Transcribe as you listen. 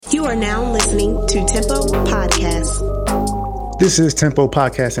You are now listening to Tempo Podcast. This is Tempo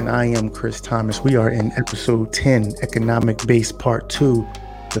Podcast, and I am Chris Thomas. We are in episode 10, Economic Base Part 2,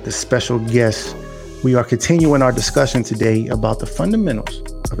 with a special guest. We are continuing our discussion today about the fundamentals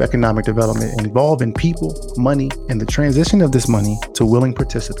of economic development involving people, money, and the transition of this money to willing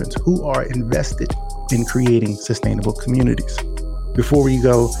participants who are invested in creating sustainable communities. Before we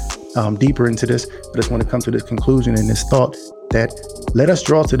go deeper into this, I just want to come to this conclusion and this thought that let us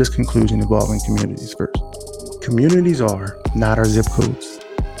draw to this conclusion involving communities first. Communities are not our zip codes.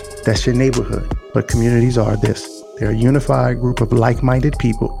 That's your neighborhood. But communities are this. They're a unified group of like-minded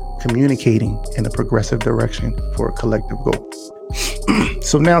people communicating in a progressive direction for a collective goal.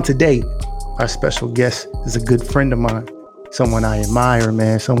 So now today, our special guest is a good friend of mine, someone I admire,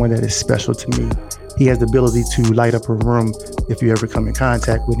 man, someone that is special to me. He has the ability to light up a room if you ever come in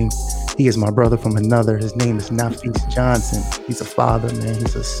contact with him. He is my brother from another. His name is Nafis Johnson. He's a father, man.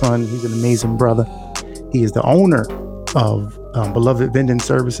 He's a son. He's an amazing brother. He is the owner of Beloved Vending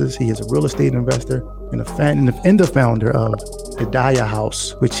Services. He is a real estate investor and the founder of the Daya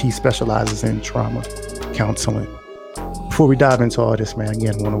House, which he specializes in trauma counseling. Before we dive into all this, man,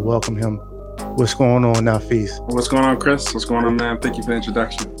 again, I want to welcome him. What's going on, Nafis? What's going on, Chris? What's going on, man? Thank you for the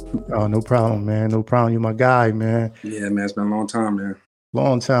introduction. Oh, no problem, man. No problem. You're my guy, man. Yeah, man. It's been a long time, man.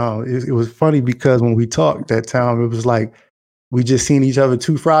 Long time. It was funny because when we talked that time, it was like we just seen each other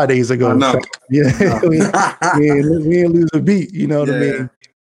 2 Fridays ago. I know. So, yeah, we didn't lose a beat. You know what I mean?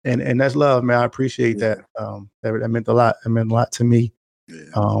 And that's love, man. I appreciate that. That meant a lot. It meant a lot to me.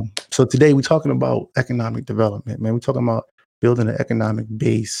 Yeah. So today we're talking about economic development, man. We're talking about building an economic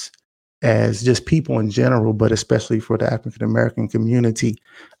base as just people in general, but especially for the African American community.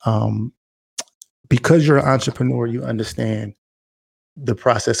 Because you're an entrepreneur, you understand the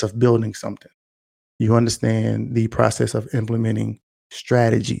process of building something. You understand the process of implementing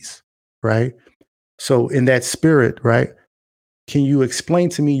strategies, right? So in that spirit, right, can you explain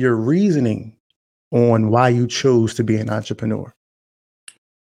to me your reasoning on why you chose to be an entrepreneur?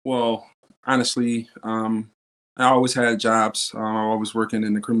 Well, honestly, I always had jobs. I was working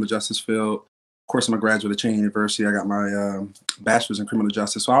in the criminal justice field. Of course, I'm a graduate of Cheney University. I got my bachelor's in criminal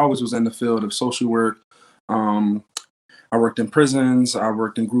justice. So I always was in the field of social work. I worked in prisons. I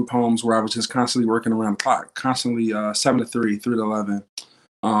worked in group homes where I was just constantly working around the clock, constantly 7 to 3, 3 to 11,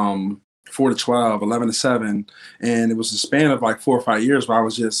 4 to 12, 11 to 7. And it was a span of like 4 or 5 years where I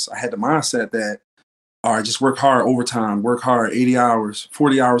had the mindset that, all right, just work hard overtime, work hard 80 hours,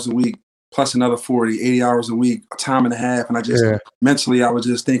 40 hours a week, plus another 40, 80 hours a week, a time and a half. And I just mentally, I was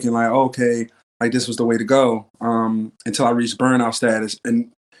just thinking like, okay, like this was the way to go until I reached burnout status.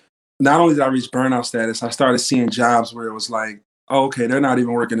 And not only did I reach burnout status, I started seeing jobs where it was like, oh, okay, they're not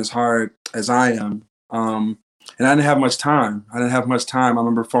even working as hard as I am. And I didn't have much time. I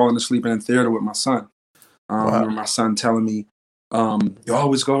remember falling asleep in the theater with my son. I remember my son telling me, you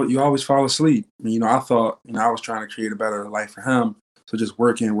always fall asleep. And, I thought, I was trying to create a better life for him. So just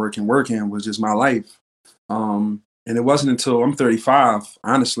working was just my life. And it wasn't until I'm 35,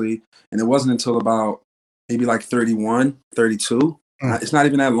 honestly, and it wasn't until about maybe like 31, 32. It's not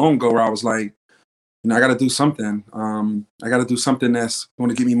even that long ago where I was like, I got to do something. I got to do something that's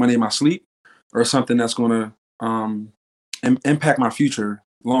going to give me money in my sleep or something that's going to impact my future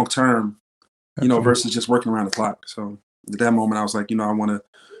long term, versus just working around the clock. So at that moment, I was like, I want to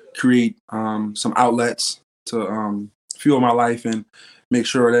create some outlets to fuel my life and make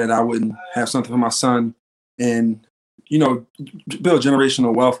sure that I wouldn't have something for my son and, build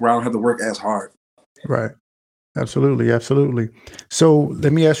generational wealth where I don't have to work as hard. Right. Absolutely. Absolutely. So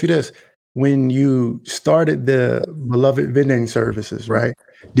let me ask you this. When you started the Beloved Vending Services, right,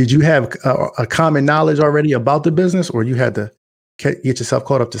 did you have a common knowledge already about the business or you had to get yourself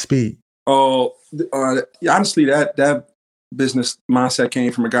caught up to speed? Oh, honestly, that business mindset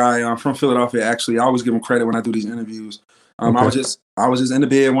came from a guy from Philadelphia. Actually, I always give him credit when I do these interviews. Okay. I was just in the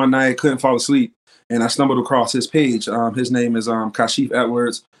bed one night, couldn't fall asleep, and I stumbled across his page. His name is Kashif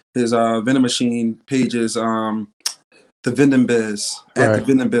Edwards. His vending machine page is the Vending Biz, at the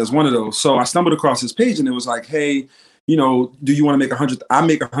Vending Biz, one of those. So I stumbled across his page and it was like, hey, do you want to make I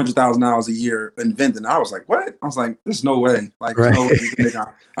make $100,000 a year in vending. I was like, what? I was like, there's no way. Like, there's no way you can make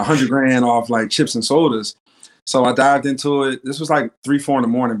 $100,000 off like chips and sodas. So I dived into it. This was like 3, 4 in the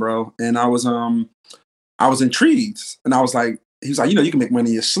morning, bro. And I was intrigued. And I was like, he was like, you can make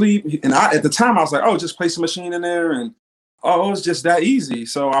money in your sleep. And at the time I was like, oh, just place a machine in there. And it was just that easy.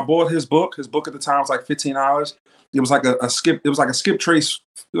 So I bought his book. His book at the time was like $15. It was like a skip trace,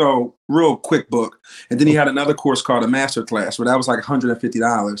 real quick book. And then he had another course called a master class where that was like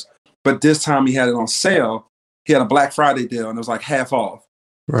 $150. But this time he had it on sale. He had a Black Friday deal and it was like half off.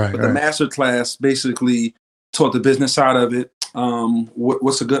 Right. But the master class basically taught the business side of it.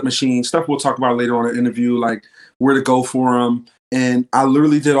 What's a good machine? Stuff we'll talk about later on in the interview, like where to go for them. And I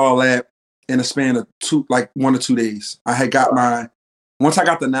literally did all that in a span of 1 or 2 days. Once I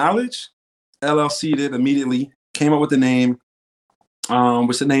got the knowledge, LLC'd it immediately, came up with the name,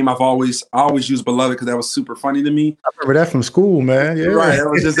 which the name I always used Beloved because that was super funny to me. I remember that from school, man. Yeah. Right.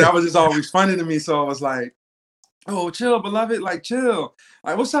 That was just always funny to me. So I was like, oh, chill, Beloved, like chill.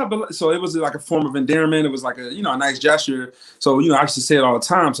 Like, what's up, Beloved? So it was like a form of endearment. It was like a nice gesture. So, I used to say it all the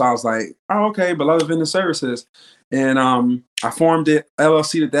time. So I was like, oh, okay, Beloved Vending Services. And I formed it,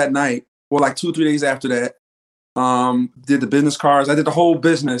 LLC'd it that night, or like 2 or 3 days after that. Did the business cards. I did the whole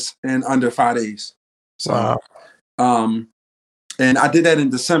business in under 5 days. So, wow. And I did that in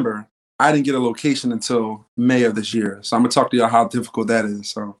December. I didn't get a location until May of this year. So I'm gonna talk to y'all how difficult that is.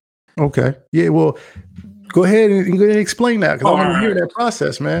 So, okay, yeah. Well, go ahead and explain that because I want to hear that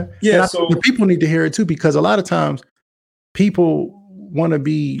process, man. Yeah. And I think the people need to hear it too because a lot of times people want to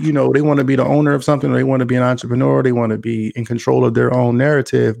be, they want to be the owner of something. Or they want to be an entrepreneur. They want to be in control of their own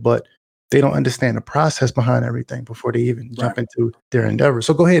narrative, but they don't understand the process behind everything before they even jump into their endeavor.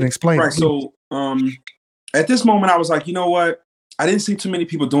 So go ahead and explain. Right. So at this moment, I was like, you know what? I didn't see too many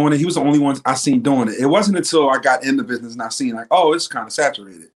people doing it. He was the only one I seen doing it. It wasn't until I got in the business and I seen like, oh, it's kind of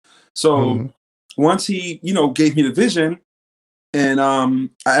saturated. So once he, gave me the vision and I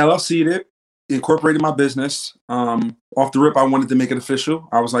LLC'd it, incorporated my business. Off the rip, I wanted to make it official.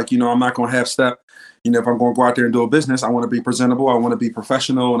 I was like, I'm not going to half step. If I'm going to go out there and do a business, I want to be presentable. I want to be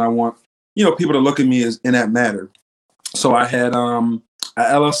professional. And I want, people to look at me as in that matter. So I had, I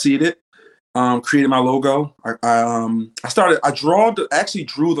LLC'd it. Created my logo. I actually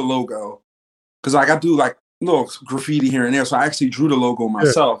drew the logo because I got to do like little graffiti here and there. So I actually drew the logo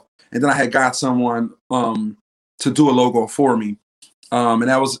myself. Yeah. And then I had got someone to do a logo for me. And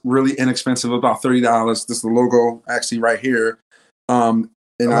that was really inexpensive, about $30. This is the logo actually right here. And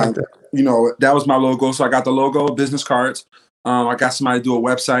that was my logo. So I got the logo, business cards. I got somebody to do a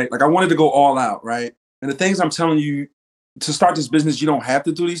website. Like I wanted to go all out, right? And the things I'm telling you, to start this business, you don't have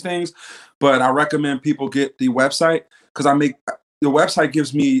to do these things, but I recommend people get the website because the website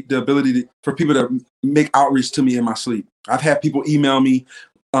gives me the ability for people to make outreach to me in my sleep. I've had people email me,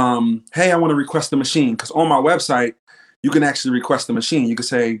 hey, I want to request a machine because on my website, you can actually request a machine. You can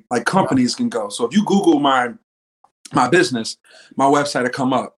say like companies can go. So if you Google my business, my website will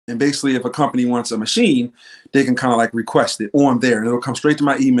come up. And basically if a company wants a machine, they can kind of like request it on there and it'll come straight to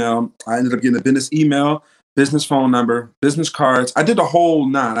my email. I ended up getting a business email, business phone number, business cards. I did the whole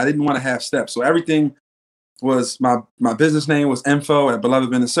 9. I didn't want to have steps. So everything was my business name was info at Beloved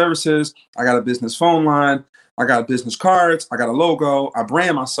Vending Services. I got a business phone line. I got business cards. I got a logo. I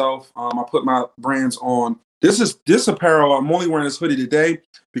brand myself. I put my brands on. This apparel. I'm only wearing this hoodie today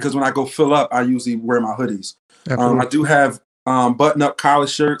because when I go fill up, I usually wear my hoodies. I do have button up collar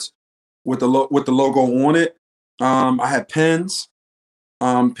shirts with the logo on it. I have pens.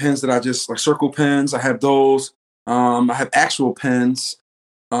 Pens that I just like circle pens. I have those. I have actual pens.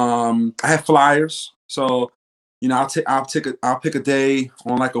 I have flyers. So, I'll pick a day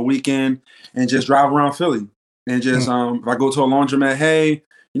on like a weekend and just drive around Philly and just if I go to a laundromat, hey,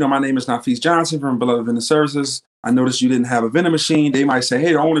 my name is Nafis Johnson from Beloved Vending Services. I noticed you didn't have a vending machine. They might say,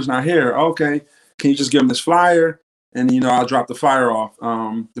 hey, the owner's not here. Okay, can you just give them this flyer? And I'll drop the flyer off.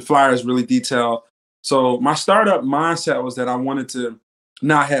 The flyer is really detailed. So my startup mindset was that I wanted to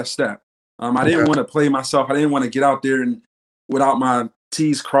not have step. I didn't want to play myself. I didn't want to get out there and without my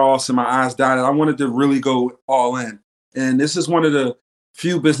T's crossed and my I's dotted. I wanted to really go all in. And this is one of the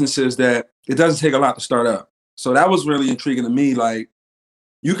few businesses that it doesn't take a lot to start up. So that was really intriguing to me. Like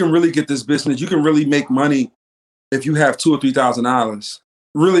you can really get this business. You can really make money if you have $2,000 or $3,000.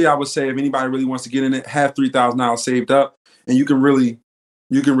 Really, I would say if anybody really wants to get in it, have $3,000 saved up, and you can really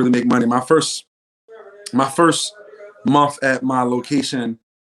make money. My first month at my location,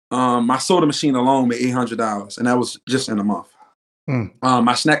 my soda machine alone made $800, and that was just in a month.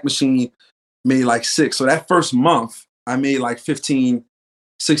 My snack machine made like $600. So that first month, I made like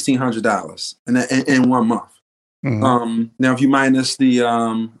 $1,600 in 1 month. Now, if you minus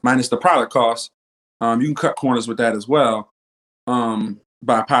the product cost, you can cut corners with that as well.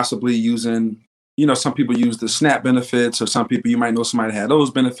 By possibly using, some people use the SNAP benefits, or some people you might know somebody had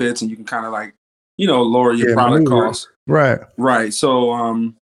those benefits, and you can kind of like, lower your product costs. Right.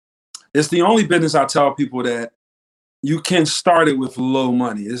 So it's the only business I tell people that you can start it with low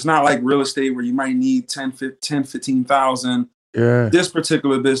money. It's not like real estate where you might need 10, 15,000. Yeah. This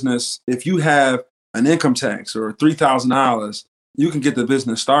particular business, if you have an income tax or $3,000, you can get the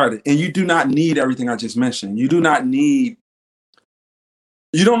business started. And you do not need everything I just mentioned. You do not need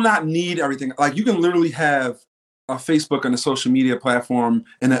you do not need everything. Like you can literally have a Facebook and a social media platform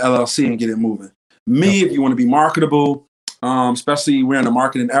and an LLC and get it moving. Me, if you want to be marketable, especially we're in a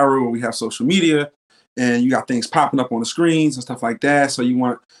marketing era where we have social media and you got things popping up on the screens and stuff like that. So if you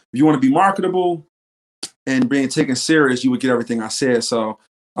want to be marketable and being taken serious, you would get everything I said. So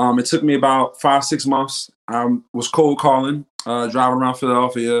it took me about 5-6 months. I was cold calling, driving around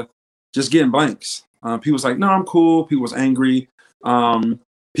Philadelphia, just getting blanks. People was like, no, I'm cool. People was angry.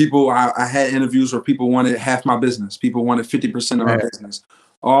 I had interviews where people wanted half my business. People wanted 50% of my business.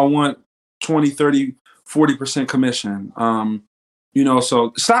 Oh, I want 20, 30, 40% commission.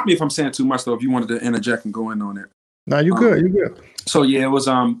 So stop me if I'm saying too much though, if you wanted to interject and go in on it. No, you're good. You're good. So yeah, it was,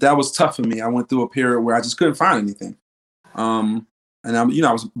 that was tough for me. I went through a period where I just couldn't find anything. And I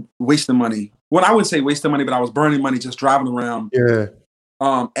was wasting money. Well, I wouldn't say wasting money, but I was burning money just driving around. Yeah.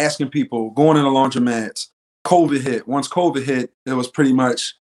 Asking people, going in the laundromats. COVID hit. Once COVID hit, it was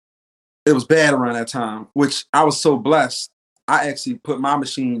bad around that time, which I was so blessed. I actually put my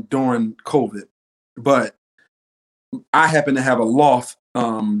machine during COVID, but I happen to have a loft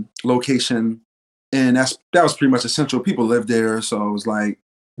location, and that was pretty much essential. People lived there, so it was like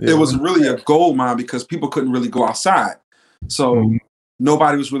it was really a gold mine because people couldn't really go outside. So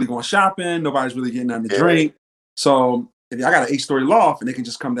nobody was really going shopping. Nobody's really getting nothing to drink. So if I got an 8-story loft and they can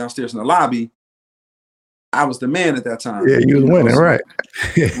just come downstairs in the lobby, I was the man at that time. Yeah, you was winning, right?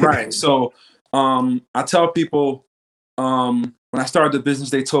 Right. So I tell people when I started the business,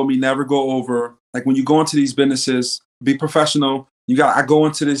 they told me never go over. Like when you go into these businesses, be professional. I go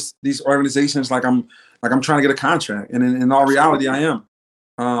into these organizations like I'm trying to get a contract, and in all reality, I am.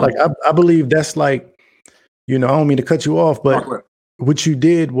 I believe that's like, I don't mean to cut you off, but what you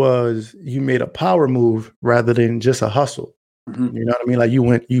did was you made a power move rather than just a hustle. Mm-hmm. You know what I mean? Like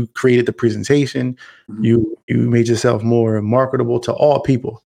you created the presentation, mm-hmm. you made yourself more marketable to all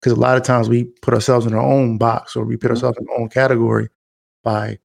people. Because a lot of times we put ourselves in our own box or we put ourselves in our own category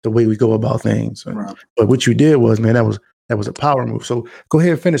by the way we go about things. Right. But what you did was, man, that was a power move. So go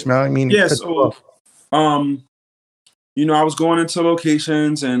ahead and finish, man. I mean, yeah. So, I was going into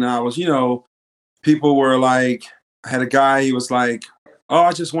locations and I was, people were like, I had a guy, he was like, oh,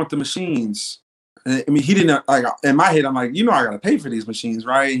 I just want the machines. And, I mean, he didn't, like, in my head, I'm like, I got to pay for these machines,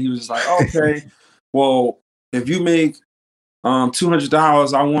 right? And he was just like, okay, well, if you make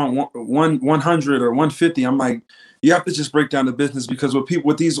 $200, I want 100 or 150. I'm like, you have to just break down the business, because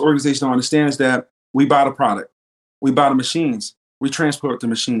what these organizations don't understand is that we buy the product, we buy the machines, we transport the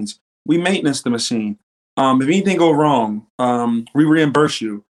machines, we maintenance the machine. If anything go wrong, we reimburse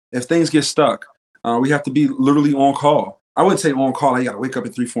you. If things get stuck, we have to be literally on call. I wouldn't say on call. I got to wake up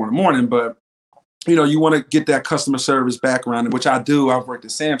at 3-4 in the morning, but you want to get that customer service background, which I do. I've worked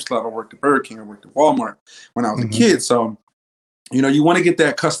at Sam's Club, I worked at Burger King, I worked at Walmart when I was a kid. So, you want to get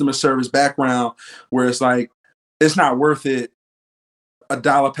that customer service background where it's like, it's not worth it,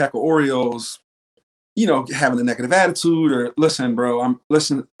 $1 pack of Oreos, having a negative attitude, or listen, bro,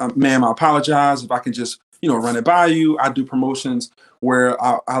 ma'am, I apologize. If I can just, run it by you. I do promotions where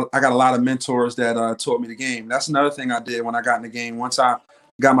I got a lot of mentors that taught me the game. That's another thing I did when I got in the game. Once I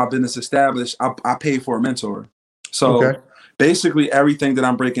got my business established, I paid for a mentor. So basically everything that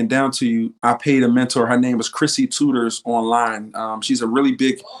I'm breaking down to you, I paid a mentor. Her name was Chrissy Tutors online. She's a really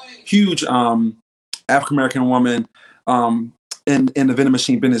big, huge African-American woman in the vending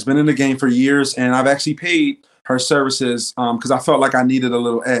machine business, been in the game for years. And I've actually paid her services because I felt like I needed a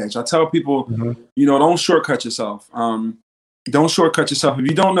little edge. I tell people, don't shortcut yourself. Don't shortcut yourself. If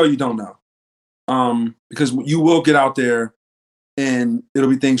you don't know, you don't know. Because you will get out there and it'll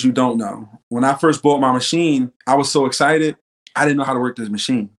be things you don't know. When I first bought my machine, I was so excited. I didn't know how to work this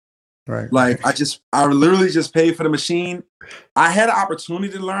machine. Right. Like I literally just paid for the machine. I had an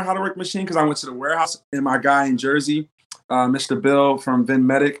opportunity to learn how to work the machine because I went to the warehouse, and my guy in Jersey, Mr. Bill from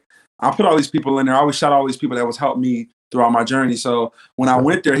VinMedic, I put all these people in there. I always shout out all these people that was helping me throughout my journey. So when I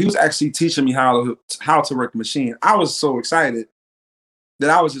went there, he was actually teaching me how to work the machine. I was so excited that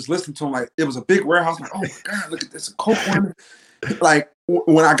I was just listening to him. Like, it was a big warehouse. Like, oh my God, look at this, a Coke one. Like,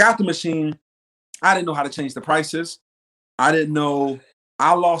 when I got the machine, I didn't know how to change the prices. I didn't know.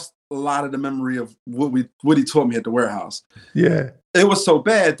 I lost a lot of the memory of what he taught me at the warehouse. Yeah. It was so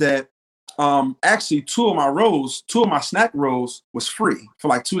bad that actually two of my snack rolls was free for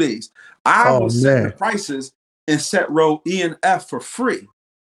like 2 days. I was setting the prices and set row E and F for free.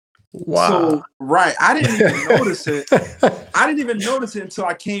 Wow. So, right. I didn't even notice it. I didn't even notice it until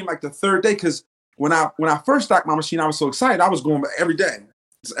I came like the third day. Cause when I first stocked my machine, I was so excited. I was going every day.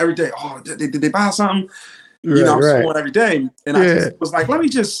 Every day. Oh, did they buy something? I was going every day. And I just was like, let me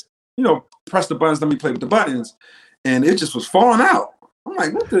just, press the buttons. Let me play with the buttons. And it just was falling out. I'm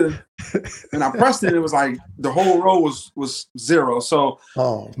like, what the? And I pressed it, and it was like the whole row was 0. So,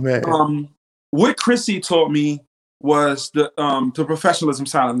 oh man, what Chrissy taught me was the professionalism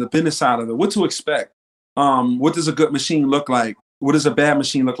side of it, the business side of it, what to expect. What does a good machine look like? What does a bad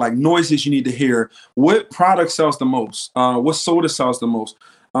machine look like? Noises you need to hear. What product sells the most? What soda sells the most?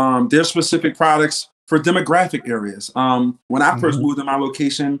 There's specific products for demographic areas. When I first moved to my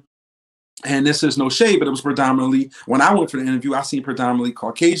location, and this is no shade, but it was predominantly, when I went for the interview, I seen predominantly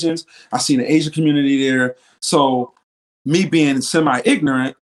Caucasians. I seen the Asian community there. So me being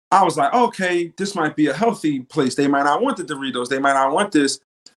semi-ignorant, I was like, okay, this might be a healthy place. They might not want the Doritos. They might not want this.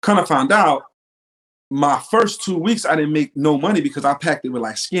 Kind of found out my first 2 weeks, I didn't make no money because I packed it with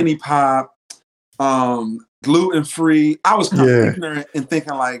like Skinny Pop, gluten-free. I was kind of ignorant and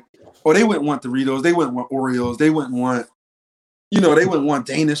thinking like, oh, they wouldn't want Doritos. They wouldn't want Oreos. They wouldn't want, they wouldn't want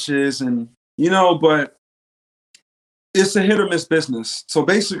Danishes and, but it's a hit or miss business. So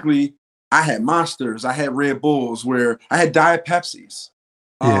basically I had Monsters, I had Red Bulls, where I had Diet Pepsis.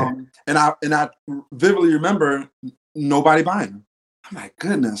 And I vividly remember nobody buying them. I'm like,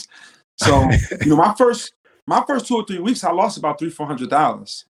 goodness. So, my first 2 or 3 weeks, I lost about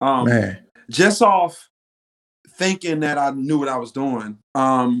 $300-400. Just off thinking that I knew what I was doing.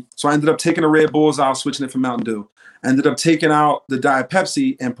 So I ended up taking the Red Bulls out, switching it for Mountain Dew. I ended up taking out the Diet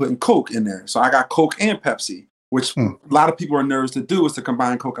Pepsi and putting Coke in there. So I got Coke and Pepsi, which a lot of people are nervous to do, is to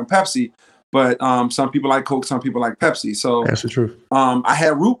combine Coke and Pepsi. But some people like Coke, some people like Pepsi. So that's the truth. I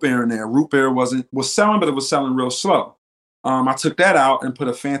had root beer in there. Root beer was selling, but it was selling real slow. I took that out and put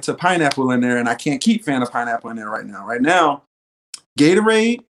a Fanta pineapple in there, and I can't keep Fanta pineapple in there right now. Right now,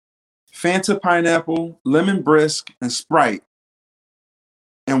 Gatorade, Fanta pineapple, lemon brisk, and Sprite,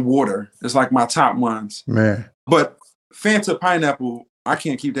 and water is like my top ones. Man. But Fanta pineapple, I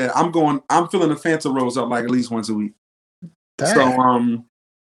can't keep that. I'm filling the Fanta rolls up like at least once a week. Dang. So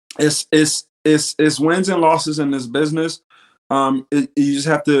it's wins and losses in this business. You just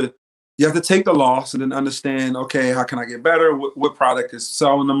have to take the loss and then understand, okay, how can I get better? What product is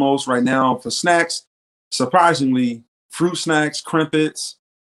selling the most right now for snacks? Surprisingly, fruit snacks, Crimpets.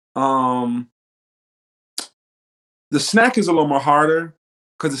 The snack is a little more harder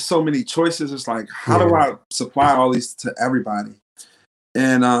because there's so many choices. It's like, how do I supply all these to everybody?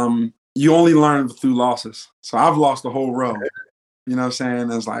 And you only learn through losses. So I've lost the whole row. You know what I'm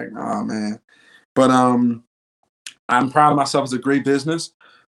saying? It's like, oh man. But I'm proud of myself. It's a great business.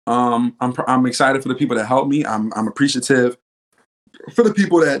 I'm excited for the people that helped me. I'm appreciative for the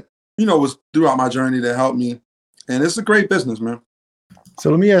people that, was throughout my journey that helped me. And it's a great business, man. So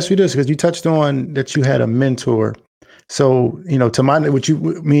let me ask you this, because you touched on that you had a mentor. So, to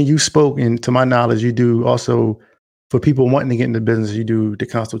me and you spoke, and to my knowledge, you do also, for people wanting to get into business, you do the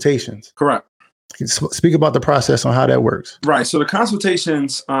consultations. Correct. Speak about the process on how that works. Right. So the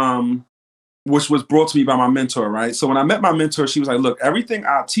consultations, which was brought to me by my mentor, right? So when I met my mentor, she was like, look, everything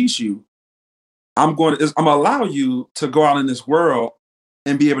I'll teach you, I'm going to allow you to go out in this world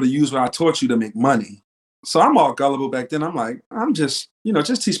and be able to use what I taught you to make money. So I'm all gullible back then. I'm like, I'm just,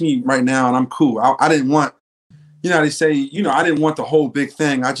 just teach me right now and I'm cool. I didn't want, they say, I didn't want the whole big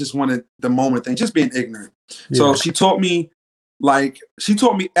thing. I just wanted the moment thing, just being ignorant. Yeah. So she taught me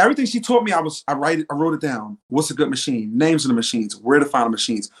everything she taught me. I wrote it down. What's a good machine? Names of the machines, where to find the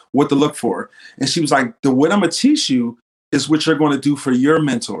machines, what to look for. And she was like, what I'm going to teach you is what you're going to do for your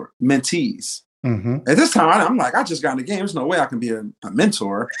mentees. Mm-hmm. At this time, I'm like, I just got in the game. There's no way I can be a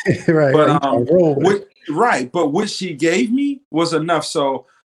mentor. Right. But, but what she gave me was enough. So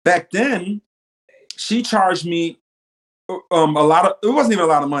back then, she charged me a lot of, it wasn't even a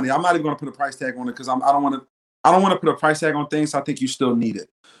lot of money. I'm not even going to put a price tag on it because I don't want to put a price tag on things. I think you still need it.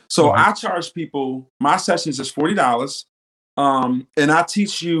 So I charge people, my sessions is $40. And I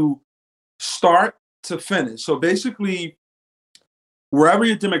teach you start to finish. So basically, wherever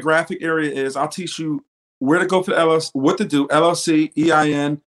your demographic area is, I'll teach you where to go for the LLC, what to do, LLC,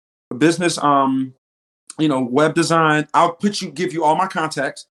 EIN, business, web design. I'll give you all my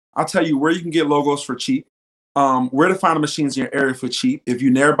contacts. I'll tell you where you can get logos for cheap, where to find the machines in your area for cheap. If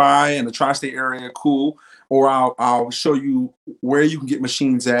you're nearby in the tri-state area, cool. Or I'll show you where you can get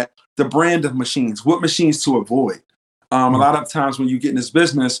machines at, the brand of machines, what machines to avoid. A lot of times when you get in this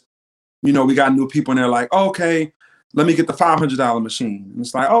business, we got new people and they're like, oh, okay, let me get the $500 machine. And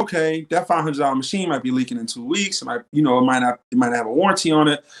it's like, okay, that $500 machine might be leaking in 2 weeks. It might, it might have a warranty on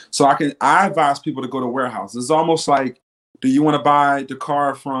it. So I advise people to go to warehouses. It's almost like, do you want to buy the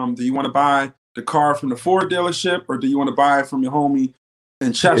car from the Ford dealership, or do you want to buy it from your homie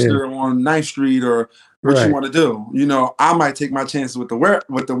in Chester on 9th Street, or what you Right. want to do. You know, I might take my chances with the warranty,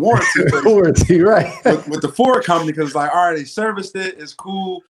 Warranty, right. with the Ford company, because like, all right, they serviced it, it's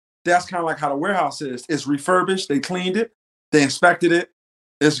cool. That's kind of like how the warehouse is. It's refurbished, they cleaned it, they inspected it,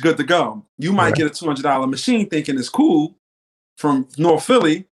 it's good to go. You might get a $200 machine thinking it's cool from North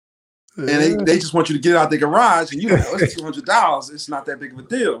Philly, and they just want you to get it out their garage, and you're like, oh, it's $200. It's not that big of a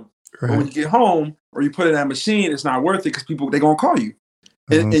deal. Right. But when you get home or you put it in that machine, it's not worth it because they're going to call you.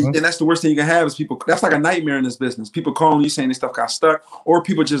 And that's the worst thing you can have is people. That's like a nightmare in this business. People calling you saying their stuff got stuck, or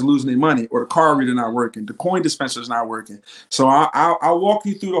people just losing their money, or the card reader not working, the coin dispenser is not working. So I'll walk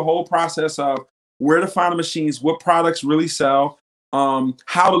you through the whole process of where to find the machines, what products really sell,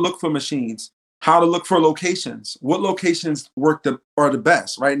 how to look for machines, how to look for locations, what locations are the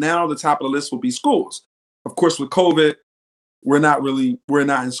best. Right now, the top of the list will be schools. Of course, with COVID, we're not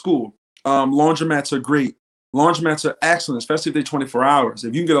in school. Laundromats are great. Laundromats are excellent, especially if they're 24 hours.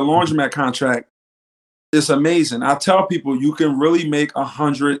 If you can get a laundromat contract, it's amazing. I tell people you can really make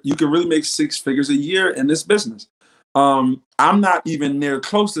you can really make 6 figures a year in this business. I'm not even near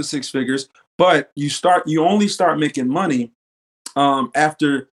close to 6 figures, but you only start making money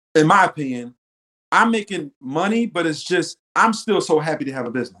after, in my opinion, I'm making money, but it's just, I'm still so happy to have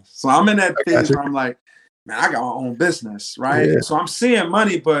a business. So I'm in that phase where I'm like, man, I got my own business, right? Yeah. So I'm seeing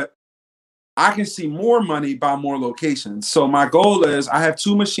money, but I can see more money by more locations. So my goal is I have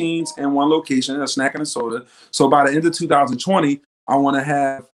 2 machines in 1 location, a snack and a soda. So by the end of 2020, I want to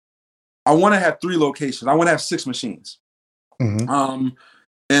have 3 locations. I want to have 6 machines. And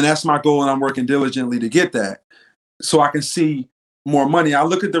that's my goal, and I'm working diligently to get that so I can see more money. I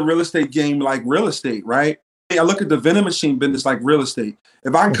look at the real estate game like real estate, right? I look at the vending machine business like real estate.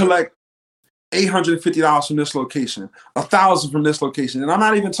 If I can collect $850 from this location, $1,000 from this location, and I'm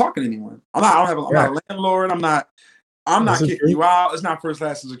not even talking to anyone. I'm not a landlord. I'm not kicking you out. It's not first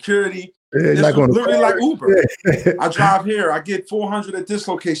class security. It's literally like Uber. I drive here. I get $400 at this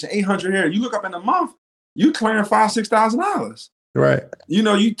location, $800 here. You look up in a month, you clearing $5,000-$6,000. Right. You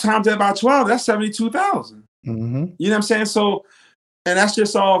know, you times that by 12, that's $72,000. You know what I'm saying? So, and that's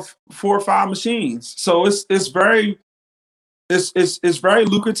just off 4 or 5 machines. So it's very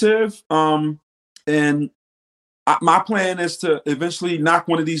lucrative. And my plan is to eventually knock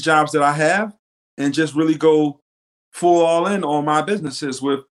one of these jobs that I have and just really go full all in on my businesses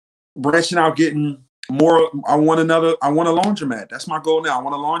with branching out, getting more. I want a laundromat. That's my goal now. I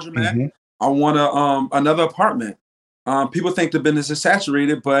want a laundromat. I want another apartment. People think the business is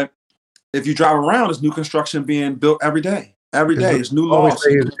saturated, but if you drive around, there's new construction being built every day. Every day, it's new laws.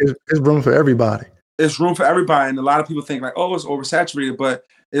 There's room for everybody. It's room for everybody, and a lot of people think like, oh, it's oversaturated, but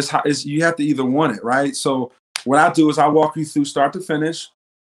it's you have to either want it, right? So what I do is I walk you through start to finish,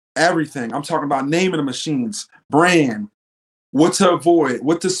 everything. I'm talking about naming the machines, brand, what to avoid,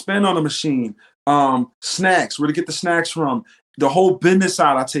 what to spend on the machine, snacks, where to get the snacks from, the whole business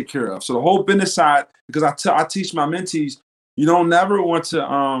side I take care of. So the whole business side, because I teach my mentees, you don't never want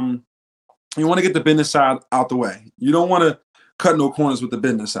to you want to get the business side out the way. You don't want to cut no corners with the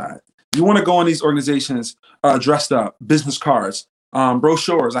business side. You want to go in these organizations dressed up, business cards,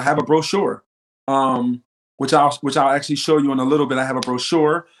 brochures. I have a brochure, which I'll actually show you in a little bit. I have a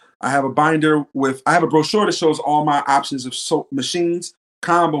brochure. I have a binder I have a brochure that shows all my options of soap machines,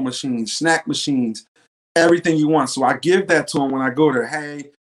 combo machines, snack machines, everything you want. So I give that to them when I go there.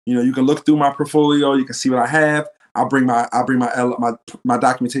 Hey, you know, you can look through my portfolio. You can see what I have. I'll bring my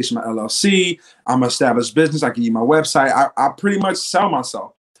documentation, my LLC. I'm an established business. I give you my website. I pretty much sell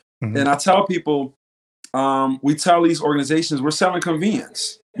myself. And I tell people, we tell these organizations, we're selling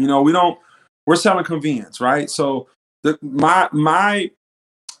convenience. You know, we're selling convenience, right? So my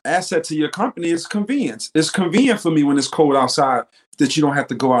asset to your company is convenience. It's convenient for me when it's cold outside that you don't have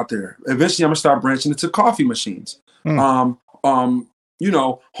to go out there. Eventually, I'm gonna start branching into coffee machines. You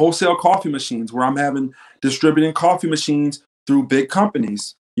know, wholesale coffee machines where I'm distributing coffee machines through big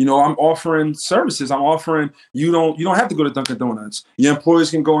companies. You know, I'm offering services. I'm offering, you don't have to go to Dunkin' Donuts. Your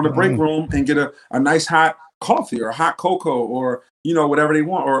employees can go in the break room and get a nice hot coffee or hot cocoa or, you know, whatever they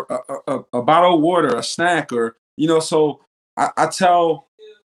want, or a bottle of water, a snack, or, you know, so I tell,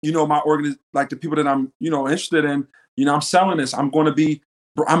 you know, like the people that I'm, you know, interested in, you know, I'm selling this. I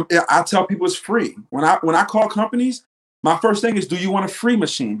tell people it's free. When I call companies, my first thing is, do you want a free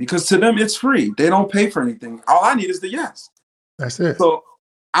machine? Because to them, it's free. They don't pay for anything. All I need is the yes. That's it. So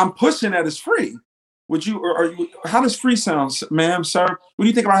I'm pushing that it's free. How does free sound, ma'am, sir? What do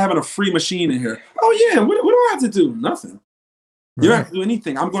you think about having a free machine in here? Oh yeah, what do I have to do? Nothing. You don't have to do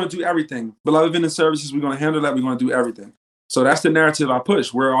anything. I'm going to do everything. Beloved Vending Services, we're going to handle that. We're going to do everything. So that's the narrative I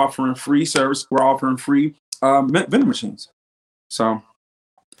push. We're offering free service. We're offering free vending machines. So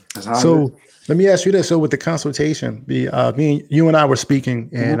That's how it is. So let me ask you this. So with the consultation, you and I were speaking,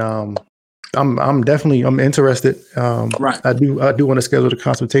 and I'm definitely interested. Right. I do want to schedule the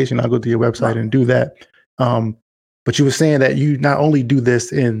consultation. I'll go to your website and do that. But you were saying that you not only do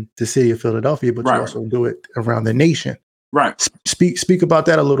this in the city of Philadelphia, but you also do it around the nation. Right. Speak about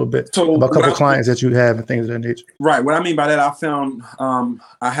that a little bit. So about a couple of clients that you have and things of that nature. Right. What I mean by that, I found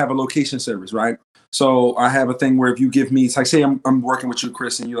I have a location service, right? So I have a thing where if you give me, it's like, say I'm working with you,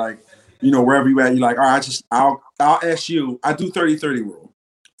 Chris, and you're like, wherever you at, you're like, all right, I'll ask you, I do 30-30 rule,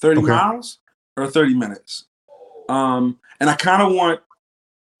 30 miles or 30 minutes. And I kind of want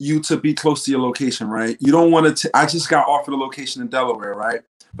you to be close to your location, right? You don't want to, I just got offered a location in Delaware, right?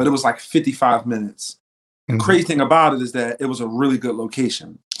 But it was like 55 minutes. The crazy thing about it is that it was a really good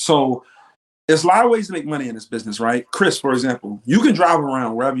location. So there's a lot of ways to make money in this business, right? Chris, for example, you can drive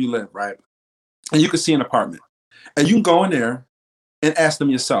around wherever you live, right? And you can see an apartment. And you can go in there and ask them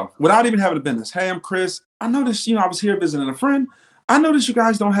yourself, without even having a business. Hey, I'm Chris. I noticed, I was here visiting a friend. I noticed you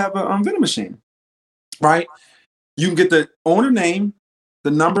guys don't have a vending machine, right? You can get the owner name,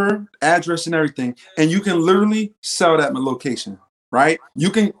 the number, address, and everything, and you can literally sell that location, right? You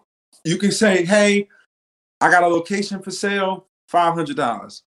can say, hey, I got a location for sale,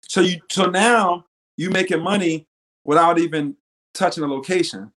 $500. So now you making money without even touching a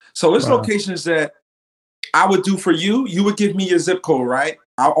location. So it's locations that I would do for you. You would give me your zip code, right?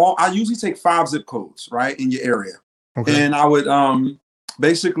 I usually take 5 zip codes, right, in your area. Okay. And I would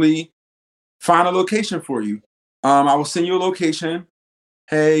basically find a location for you. I will send you a location.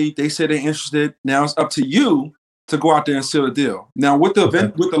 Hey, they said they're interested. Now it's up to you to go out there and seal a deal. Now with the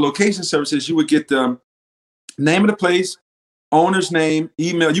event, with the location services, you would get the name of the place, owner's name,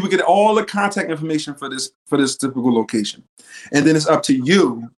 email. You would get all the contact information for this typical location. And then it's up to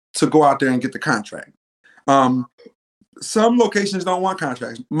you to go out there and get the contract. Some locations don't want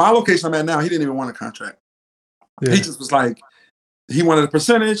contracts. My location I'm at now, he didn't even want a contract. Yeah. He just was like, he wanted a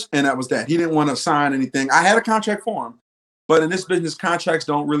percentage, and that was that. He didn't want to sign anything. I had a contract for him, but in this business, contracts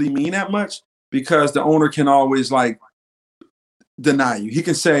don't really mean that much because the owner can always like deny you. He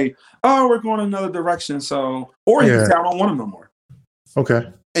can say, oh, we're going another direction. So, or he can say, I don't want him no more. Okay.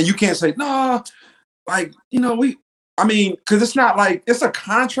 And you can't say, no, like, because it's not like, it's a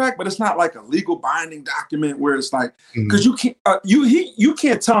contract, but it's not like a legal binding document where it's like, because you can't, you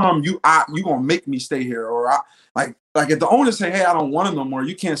can't tell him you going to make me stay here. Or like if the owner say, hey, I don't want him no more,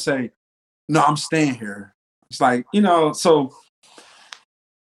 you can't say, no, I'm staying here. It's like, so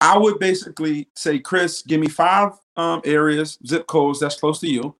I would basically say, Chris, give me 5 areas, zip codes that's close to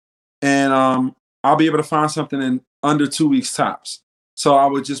you. And I'll be able to find something in under 2 weeks tops. So I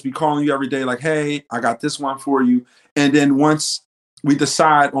would just be calling you every day like, hey, I got this one for you. And then once we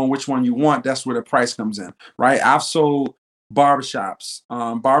decide on which one you want, that's where the price comes in, right? I've sold barbershops.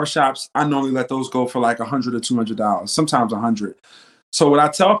 Barbershops, I normally let those go for like $100 or $200, sometimes $100. So what I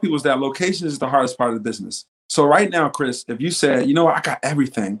tell people is that location is the hardest part of the business. So right now, Chris, if you said, I got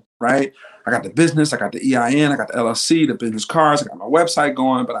everything, right? I got the business, I got the EIN, I got the LLC, the business cards, I got my website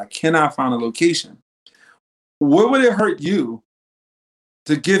going, but I cannot find a location. What would it hurt you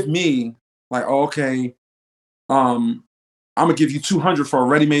to give me like, okay, I'm gonna give you $200 for a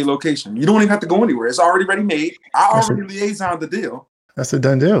ready-made location? You don't even have to go anywhere. It's already ready-made. I already liaisoned the deal. That's a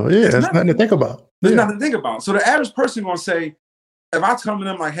done deal. Yeah, that's nothing to think about. There's nothing to think about. So the average person gonna say, if I tell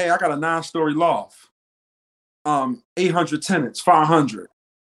them like, hey, I got a 9-story loft, 800 tenants, 500.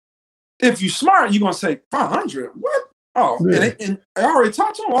 If you smart, you're gonna say 500. What? Oh, and I already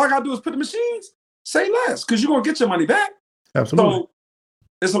talked to them. All I gotta do is put the machines. Say less, because you're gonna get your money back. Absolutely. So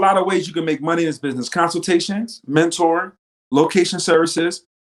there's a lot of ways you can make money in this business: consultations, mentoring, location services,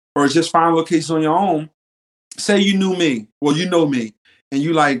 or just find locations on your own. Say you knew me, well, you know me, and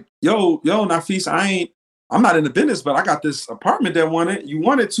you like, yo, Nafis, I'm not in the business, but I got this apartment that you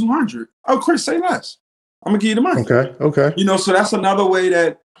wanted 200. Oh, Chris, say less. I'm gonna give you the money. Okay. So that's another way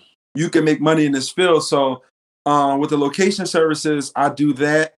that you can make money in this field. So with the location services, I do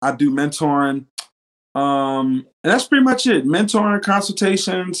that. I do mentoring. And that's pretty much it. Mentoring,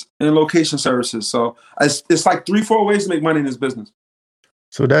 consultations, and location services. So it's like 3-4 ways to make money in this business.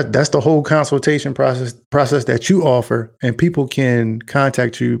 So that's the whole consultation process that you offer, and people can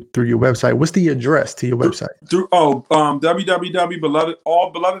contact you through your website. What's the address to your website?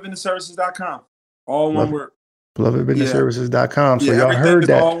 www.belovedbusinessservices.com. All one word. Belovedbusinessservices.com. So y'all heard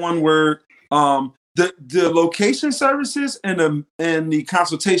that. All one word. The location services and the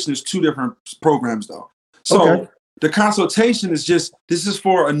consultation is 2 different programs though. So the consultation is this is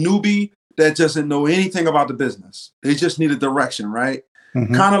for a newbie that doesn't know anything about the business. They just need a direction, right?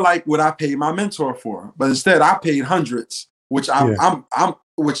 Kind of like what I paid my mentor for, but instead I paid hundreds, which I'm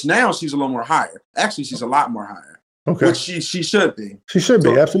which now she's a little more higher. Actually, she's a lot more higher. Okay. Which she should be. She should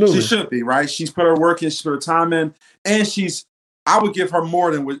be, absolutely. She should be, right? She's put her work in, she's put her time in, and I would give her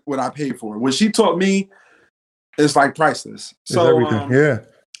more than what I paid for. When she taught me, it's like priceless. So everything. Yeah.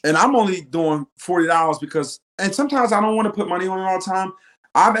 And I'm only doing $40 because, and sometimes I don't want to put money on it all the time.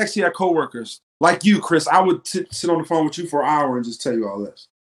 I've actually had coworkers like you, Chris. I would sit on the phone with you for an hour and just tell you all this.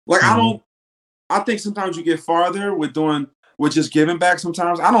 Like I think sometimes you get farther with just giving back.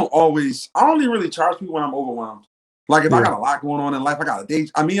 Sometimes I only really charge people when I'm overwhelmed. Like if I got a lot going on in life, I have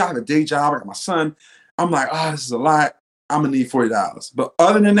a day job, I got my son. I'm like, this is a lot. I'm gonna need $40. But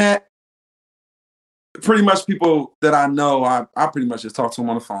other than that, pretty much people that I know, I pretty much just talk to them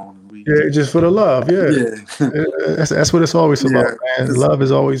on the phone. Just for the love. Yeah. That's what it's always about, man. Love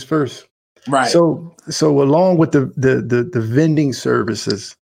is always first. Right. So along with the vending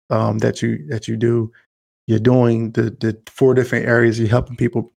services that you do, you're doing the 4 different areas. You're helping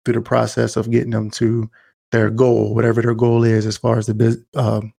people through the process of getting them to their goal, whatever their goal is, as far as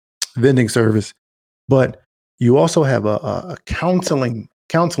the vending service. But you also have a counseling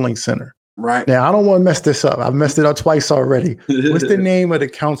center. Right. Now, I don't want to mess this up. I've messed it up twice already. What's the name of the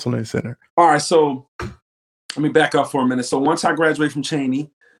counseling center? All right. So let me back up for a minute. So once I graduated from Cheney,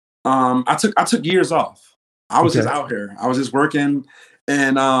 I took years off. I was just out here. I was just working,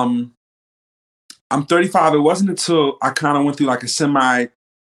 and I'm 35. It wasn't until I kind of went through like a semi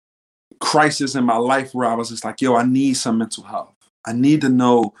crisis in my life where I was just like, yo, I need some mental health. I need to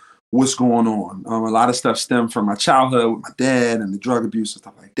know what's going on. A lot of stuff stemmed from my childhood with my dad and the drug abuse and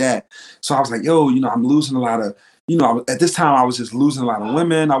stuff like that. So I was like, yo, I'm losing a lot of, at this time I was just losing a lot of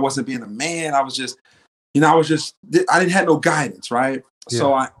women. I wasn't being a man. I was just, I didn't have no guidance, right? Yeah.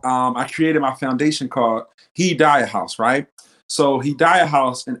 So I created my foundation called Hidayah House, right? So Hidayah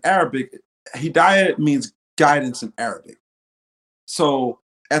House in Arabic, Hidayah means guidance in Arabic. So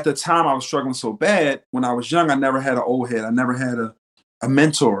at the time I was struggling so bad. When I was young, I never had an old head. I never had a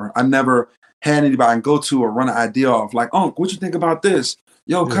mentor. I never had anybody I can go to or run an idea off. Like, what you think about this?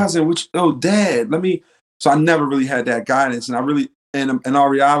 Yo, cousin, dad, So I never really had that guidance. And I really, in all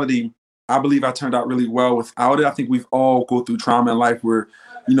reality, I believe I turned out really well without it. I think we've all go through trauma in life where,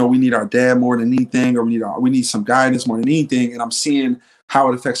 we need our dad more than anything, or we need some guidance more than anything. And I'm seeing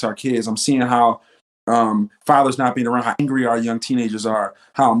how it affects our kids. I'm seeing how fathers not being around, how angry our young teenagers are,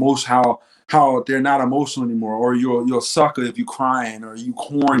 how they're not emotional anymore, or you're a sucker if you crying, or you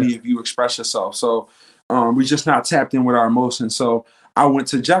corny if you express yourself. So we just not tapped in with our emotions. So I went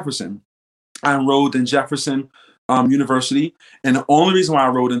to Jefferson. I enrolled in Jefferson University, and the only reason why I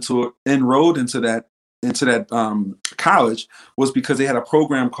enrolled into that college was because they had a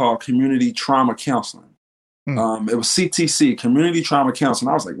program called Community Trauma Counseling. It was CTC, Community Trauma Counseling.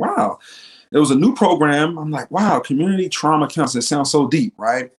 I was like, wow. It was a new program. I'm like, wow, Community Trauma Counseling. It sounds so deep,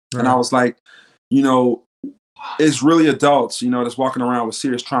 right? And I was like, it's really adults, that's walking around with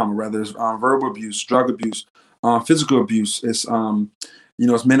serious trauma, whether it's verbal abuse, drug abuse, physical abuse. It's,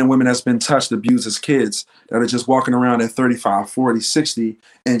 it's men and women that's been touched, abused as kids that are just walking around at 35, 40, 60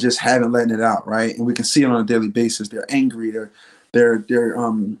 and just haven't letting it out, right? And we can see it on a daily basis. They're angry.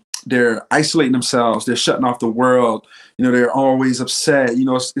 They're isolating themselves. They're shutting off the world. They're always upset.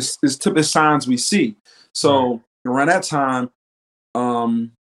 It's typical signs we see. So around that time,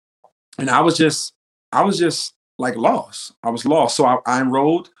 and I was just like lost. I was lost. So I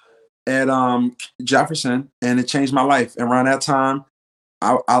enrolled at Jefferson, and it changed my life. And around that time,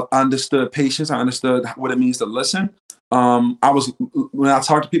 I understood patience. I understood what it means to listen. When I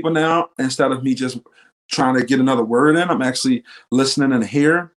talk to people now, instead of me just trying to get another word in, I'm actually listening and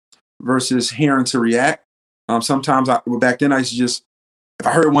hear versus hearing to react. Sometimes back then I used to just, if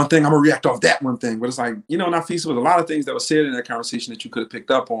I heard one thing, I'm gonna react off that one thing. But it's like, Nafis, was a lot of things that were said in that conversation that you could have picked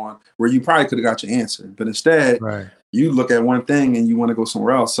up on where you probably could have got your answer. But instead, you look at one thing and you want to go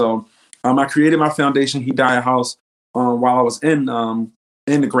somewhere else. So I created my foundation, Hidayah House, while I was in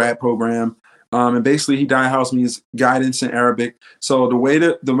the grad program. And basically Hidayah House means guidance in Arabic. So the way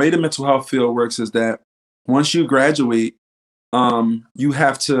the mental health field works is that once you graduate, you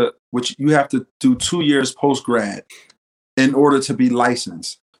have to do 2 years post-grad in order to be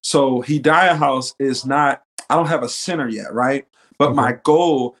licensed. So Hidayah House is not, I don't have a center yet, right? But my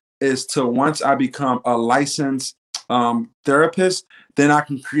goal is to, once I become a licensed therapist, then I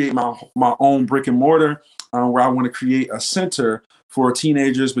can create my own brick and mortar where I want to create a center for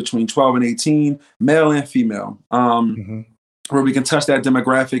teenagers between 12 and 18, male and female, where we can touch that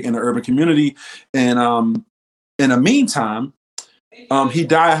demographic in the urban community. And in the meantime,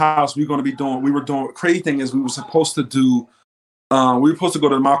 Hidayah House, we were doing, crazy thing is we were supposed to go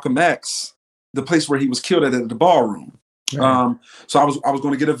to Malcolm X, the place where he was killed at the ballroom. So I was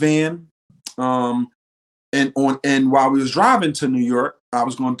going to get a van. And while we was driving to New York, I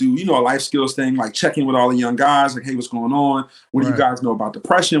was going to do, a life skills thing, like checking with all the young guys, like, hey, what's going on? What do you guys know about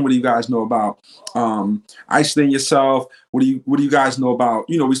depression? What do you guys know about isolating yourself? What do you guys know about,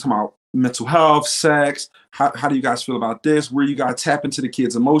 we was talking about mental health, sex. How do you guys feel about this? Where you guys tap into the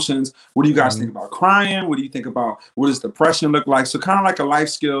kids' emotions? What do you guys think about crying? What do you think about what does depression look like? So kind of like a life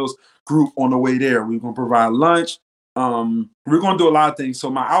skills group on the way there. We're going to provide lunch. We're going to do a lot of things. So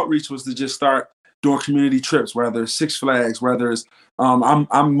my outreach was to just start doing community trips, whether it's Six Flags, whether it's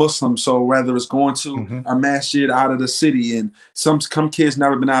I'm Muslim, so whether it's going to a masjid out of the city, and some kids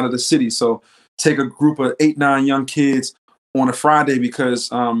never been out of the city, so take a group of 8-9 young kids on a Friday because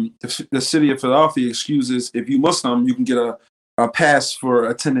the city of Philadelphia excuses if you Muslim, you can get a pass for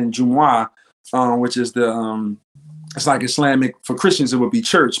attending Jumu'ah, which is it's like Islamic. For Christians, it would be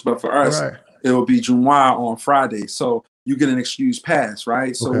church, but for us, it will be Jumu'ah on Friday. So you get an excused pass,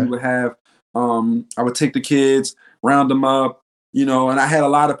 right? So we would have. I would take the kids, round them up, and I had a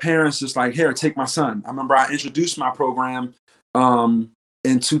lot of parents just like, here, take my son. I remember I introduced my program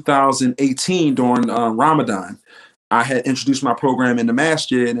in 2018 during Ramadan. I had introduced my program in the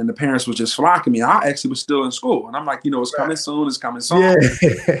masjid, and the parents were just flocking me. I actually was still in school, and I'm like, it's coming soon. It's coming soon.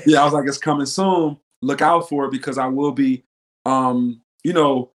 I was like, it's coming soon. Look out for it because I will be,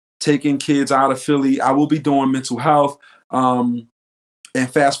 taking kids out of Philly. I will be doing mental health. And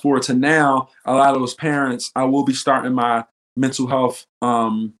fast forward to now, a lot of those parents, I will be starting my mental health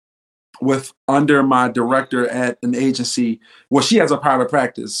with under my director at an agency. Well, she has a private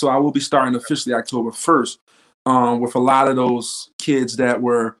practice. So I will be starting officially October 1st with a lot of those kids that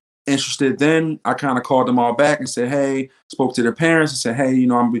were interested. Then I kind of called them all back and said, hey, spoke to their parents and said, hey,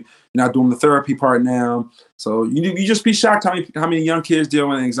 I'm not doing the therapy part now. So you just be shocked how many young kids deal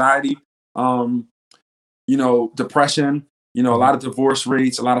with anxiety, depression. A lot of divorce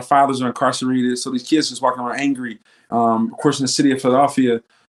rates, a lot of fathers are incarcerated. So these kids just walking around angry. Of course, in the city of Philadelphia,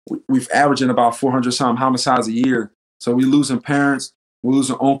 we've averaging about 400-some homicides a year. So we're losing parents, we're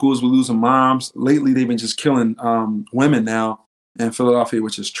losing uncles, we're losing moms. Lately, they've been just killing women now in Philadelphia,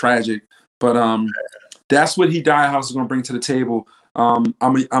 which is tragic. But that's what He Died House is going to bring to the table. I'm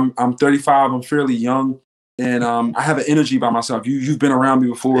 35. I'm fairly young. And I have an energy by myself. You've been around me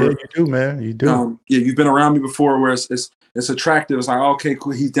before. Yeah, you do, man. You do. You've been around me before where it's attractive. It's like, okay,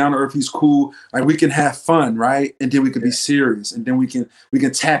 cool. He's down to earth. He's cool. Like we can have fun, right? And then we can be serious. And then we can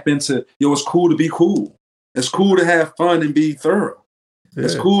tap into, it's cool to be cool. It's cool to have fun and be thorough. Yeah.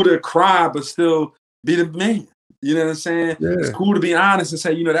 It's cool to cry, but still be the man. You know what I'm saying? Yeah. It's cool to be honest and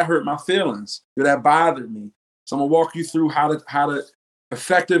say, that hurt my feelings. That bothered me. So I'm gonna walk you through how to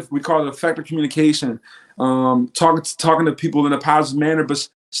we call it effective communication. Talking to people in a positive manner, but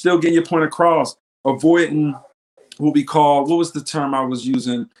still getting your point across, avoiding what was the term I was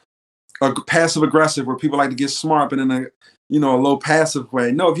using? Passive aggressive, where people like to get smart, but in a low passive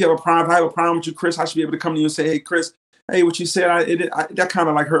way. No, if you have a problem with you, Chris, I should be able to come to you and say, hey, Chris, hey, what you said, that kind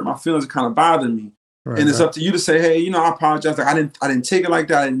of like hurt my feelings. It kind of bothered me. Right, and it's up to you to say, hey, I apologize. Like, I didn't take it like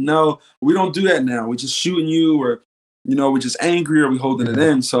that. I didn't know. We don't do that now. We're just shooting you, or we're just angry, or we holding it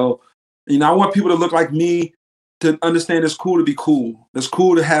in. So, I want people to look like me, to understand it's cool to be cool. It's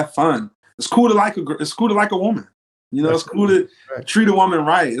cool to have fun. It's cool to like a woman. It's cool to treat a woman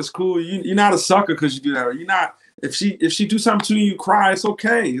right. It's cool. You're not a sucker because you do that. Or you're not. If she do something to you, you cry. It's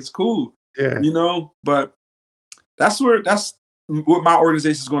okay. It's cool. Yeah. But that's what my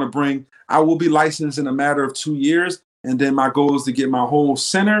organization is going to bring. I will be licensed in a matter of 2 years, and then my goal is to get my whole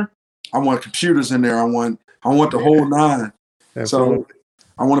center. I want computers in there. I want the whole nine. Absolutely. So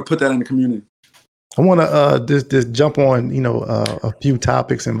I want to put that in the community. I want to just jump on a few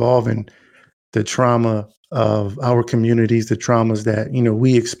topics involving the trauma of our communities, the traumas that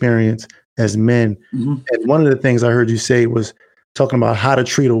we experience as men. Mm-hmm. And one of the things I heard you say was talking about how to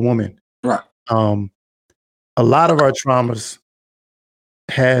treat a woman. Right. A lot of our traumas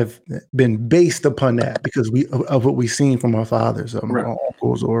have been based upon that because of what we've seen from our fathers, right, our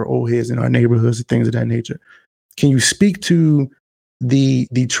uncles, or old heads in our neighborhoods and things of that nature. Can you speak to the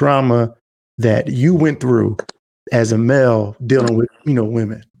trauma that you went through as a male dealing with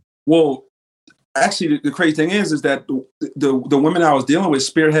women? Well, actually, the crazy thing is that the women I was dealing with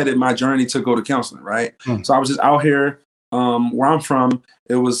spearheaded my journey to go to counseling, right? So I was just out here where I'm from.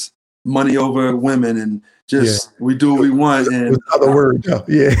 It was money over women, and just we do what we want. And other word,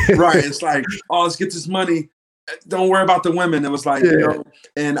 yeah, right. It's like, oh, let's get this money. Don't worry about the women. It was like,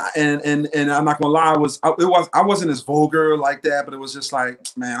 and I'm not gonna lie, I wasn't as vulgar like that, but it was just like,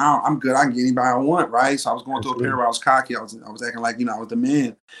 man, I'm good. I can get anybody I want, right? So I was going through a period where I was cocky. I was acting like I was the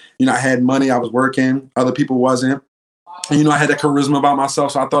man. I had money. I was working. Other people wasn't. And, I had that charisma about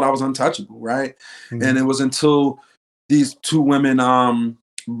myself, so I thought I was untouchable, right? Mm-hmm. And it was until these two women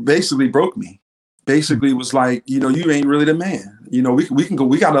basically broke me. Basically, was like, you ain't really the man. We can go.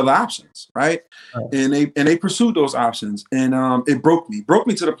 We got other options, right? And they pursued those options, and it broke me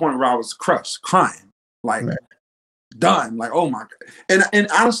to the point where I was crushed, crying, like done, like, oh my god. And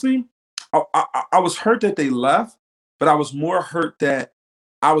honestly, I was hurt that they left, but I was more hurt that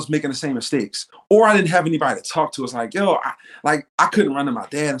I was making the same mistakes, or I didn't have anybody to talk to. It's like, yo, I couldn't run to my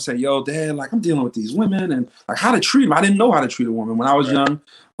dad and say, yo, dad, like, I'm dealing with these women and like how to treat them. I didn't know how to treat a woman when I was young.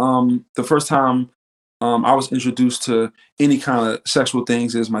 The first time I was introduced to any kind of sexual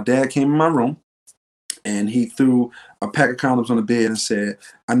things is my dad came in my room and he threw a pack of condoms on the bed and said,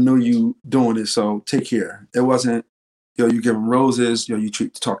 I know you doing this, so take care. It wasn't, you give him roses, you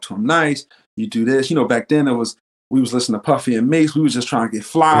talk to him nice, you do this. Back then we was listening to Puffy and Mace. We was just trying to get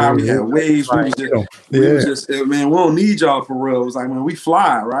fly. We had waves. We was just, man, we don't need y'all for real. It was like, man, we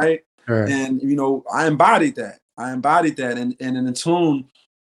fly, right? And, I embodied that. And in tune,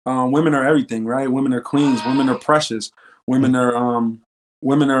 women are everything, right? Women are queens. Women are precious. Women are,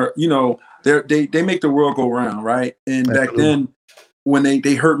 they make the world go round, right? And back then, when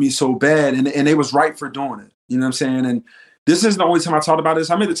they hurt me so bad, and they was right for doing it. You know what I'm saying? And this isn't the only time I talked about this.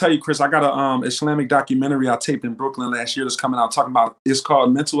 I meant to tell you, Chris, I got a Islamic documentary I taped in Brooklyn last year that's coming out talking about, it's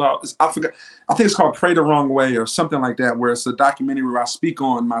called mental health. I think it's called Pray the Wrong Way or something like that, where it's a documentary where I speak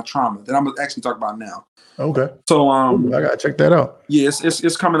on my trauma that I'm going to actually talk about now. Okay. So I got to check that out. Yeah,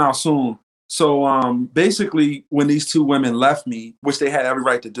 it's coming out soon. So basically, when these two women left me, which they had every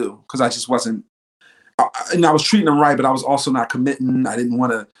right to do, because I just wasn't, and I was treating them right, but I was also not committing. I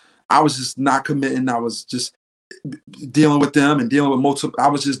was just not committing. I was just dealing with them and dealing with multiple. I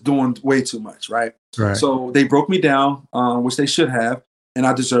was just doing way too much, right? So they broke me down, which they should have, and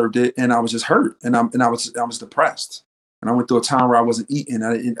I deserved it. And I was just hurt, and I was depressed, and I went through a time where I wasn't eating.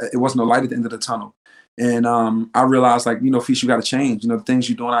 It wasn't a light at the end of the tunnel, and I realized, like, Feast, you got to change. The things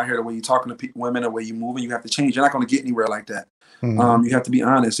you're doing out here, the way you're talking to women, the way you're moving, you have to change. You're not going to get anywhere like that. You have to be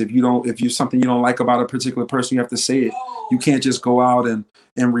honest. If you something you don't like about a particular person, you have to say it. You can't just go out and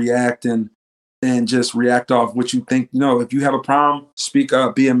react and just react off what you think. If you have a problem, speak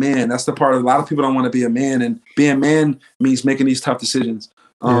up, be a man. That's the part. A lot of people don't want to be a man, and being a man means making these tough decisions.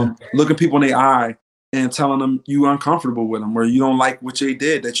 Looking people in the eye and telling them you uncomfortable with them, or you don't like what they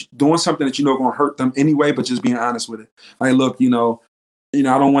did, that you're doing something that going to hurt them anyway, but just being honest with it. Like, look, I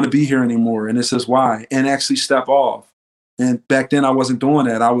don't want to be here anymore, and this is why, and actually step off. And back then I wasn't doing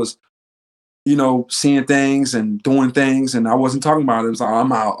that. I was, seeing things and doing things, and I wasn't talking about it. It was like,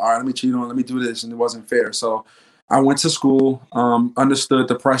 I'm out. All right, let me cheat on, let me do this. And it wasn't fair. So I went to school, understood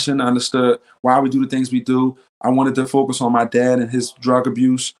depression, understood why we do the things we do. I wanted to focus on my dad and his drug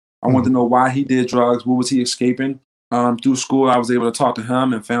abuse. I wanted to know why he did drugs. What was he escaping? Through school, I was able to talk to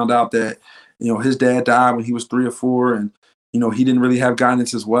him and found out that, his dad died when he was 3 or 4. And, he didn't really have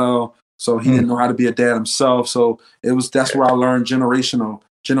guidance as well. So he didn't know how to be a dad himself. So that's where I learned generational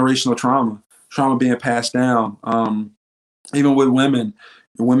trauma being passed down. Even with women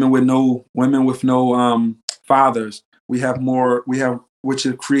with no fathers, we have, which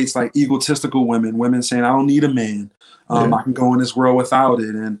it creates like egotistical women saying, I don't need a man. I can go in this world without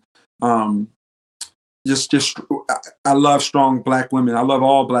it. And I love strong Black women. I love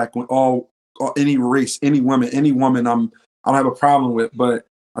all Black women, all any race, any woman I don't have a problem with. But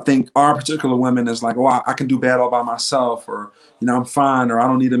I think our particular women is like, oh, I can do bad all by myself, or, I'm fine, or I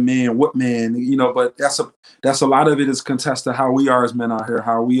don't need a man. What man? But that's a lot of it is contest to how we are as men out here,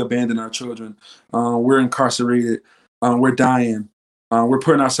 how we abandon our children. We're incarcerated. We're dying. We're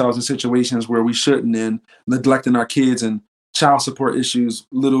putting ourselves in situations where we shouldn't, and neglecting our kids, and child support issues,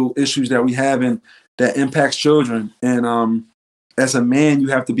 little issues that we have and that impacts children. And as a man, you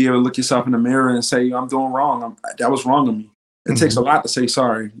have to be able to look yourself in the mirror and say, I'm doing wrong. That was wrong of me. It takes a lot to say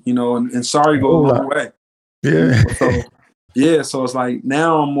sorry, and sorry goes a long way. Yeah. So it's like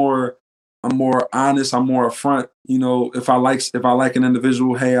now I'm more honest. I'm more upfront. If I like an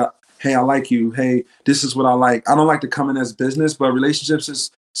individual, hey, I like you. Hey, this is what I like. I don't like to come in as business, but relationships is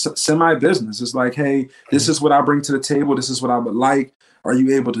semi-business. It's like, hey, this is what I bring to the table. This is what I would like. Are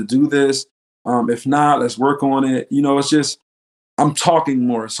you able to do this? If not, let's work on it. It's just, I'm talking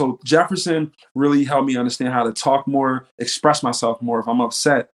more. So Jefferson really helped me understand how to talk more, express myself more. If I'm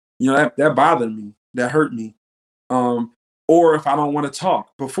upset, that bothered me, that hurt me. Or if I don't want to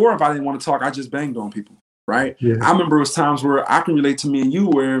talk. Before, if I didn't want to talk, I just banged on people, right? Yeah. I remember it was times where I can relate to me and you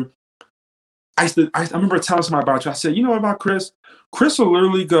where I remember telling somebody about you. I said, you know what about Chris? Chris will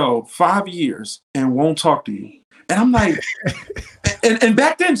literally go 5 years and won't talk to you. And I'm like, and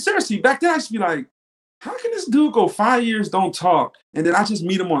back then, seriously, I used to be like, how can this dude go 5 years, don't talk, and then I just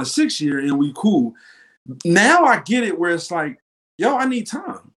meet him on a 6 year and we cool? Now I get it where it's like, yo, I need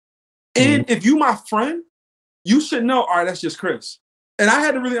time. And if you my friend, you should know, all right, that's just Chris. And I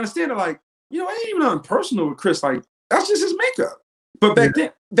had to really understand it, like, it ain't even nothing personal with Chris. Like, that's just his makeup. But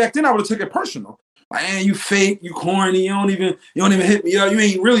back then I would have took it personal. Like, man, you fake, you corny, you don't even hit me up, you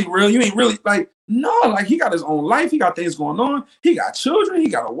ain't really real, you ain't really like, no, like he got his own life, he got things going on, he got children, he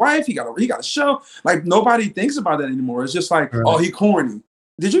got a wife, he got a show. Like nobody thinks about that anymore. It's just like, oh, he corny.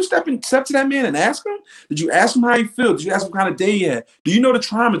 Did you step to that man and ask him? Did you ask him how he feels? Did you ask him what kind of day he had? Do you know the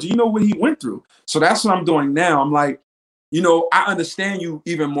trauma? Do you know what he went through? So that's what I'm doing now. I'm like, I understand you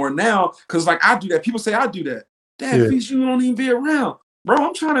even more now because like I do that. People say I do that. Dad, please, you don't even be around. Bro,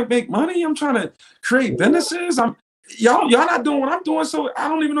 I'm trying to make money. I'm trying to create businesses. Y'all not doing what I'm doing. So I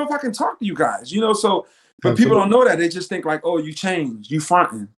don't even know if I can talk to you guys, so, but people don't know that. They just think like, oh, you changed, you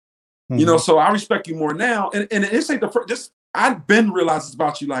fronting, so I respect you more now. And it's like I've been realized it's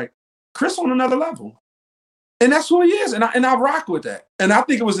about you, like Chris on another level. And that's who he is. And I rock with that. And I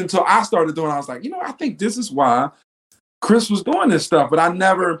think it was until I started doing it, I was like, I think this is why Chris was doing this stuff, but I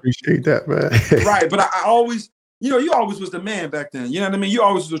never appreciate that, man. Right. But I always, you always was the man back then. You know what I mean? You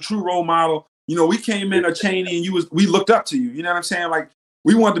always was a true role model. We came in a Cheney and we looked up to you. You know what I'm saying? Like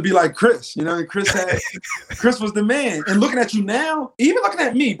we wanted to be like Chris, and Chris was the man. And looking at you now, even looking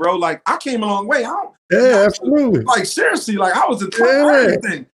at me, bro, like I came a long way. Absolutely. Like seriously, like I was a top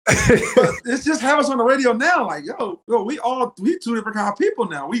everything. But it's just have us on the radio now. Like, yo, we two different kind of people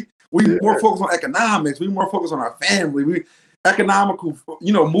now. We more focused on economics. We more focused on our family. We economical,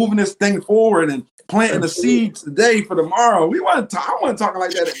 moving this thing forward and planting the seeds today for tomorrow. I wasn't talking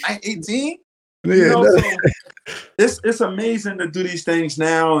like that at 18. So it's amazing to do these things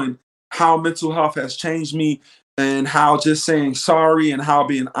now and how mental health has changed me and how just saying sorry and how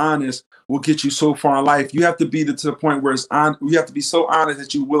being honest will get you so far in life. You have to be to the point where you have to be so honest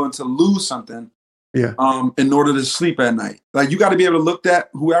that you're willing to lose something in order to sleep at night. Like you got to be able to look at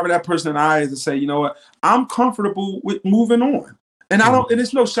whoever that person in the eye is and say, you know what, I'm comfortable with moving on. And and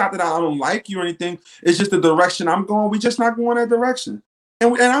it's no shot that I don't like you or anything. It's just the direction I'm going. We're just not going that direction.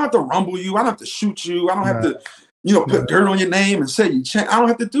 And I don't have to rumble you. I don't have to shoot you. I don't have to, put dirt on your name and say you change. I don't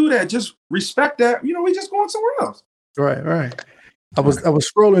have to do that. Just respect that. We just going somewhere else. Right. I was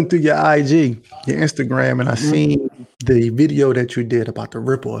scrolling through your IG, your Instagram, and I seen the video that you did about the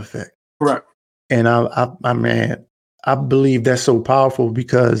ripple effect. Correct. And I believe that's so powerful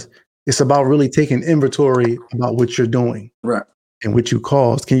because it's about really taking inventory about what you're doing, right, and what you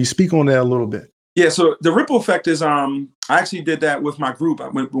caused. Can you speak on that a little bit? Yeah. So the ripple effect is, I actually did that with my group.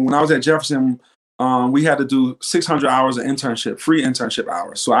 When I was at Jefferson, we had to do 600 hours of internship, free internship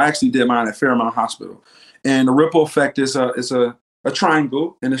hours. So I actually did mine at Fairmount Hospital. And the ripple effect is a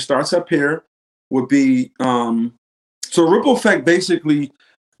triangle, and it starts up here. Would be so ripple effect basically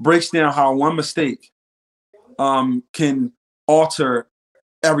breaks down how one mistake can alter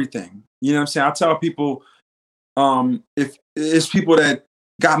everything. You know what I'm saying? I tell people if it's people that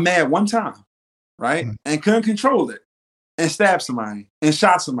got mad one time, right, and couldn't control it, and stabbed somebody and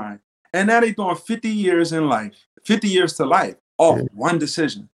shot somebody, and now they doing 50 years in life, 50 years to life off one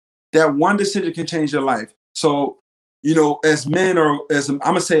decision. That one decision can change your life. So, as men, or as I'm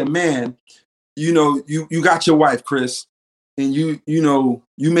gonna say a man, you got your wife, Chris, and you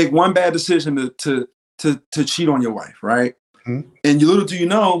make one bad decision to cheat on your wife, right? Mm-hmm. And little do you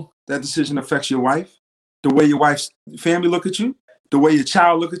know that decision affects your wife, the way your wife's family look at you, the way your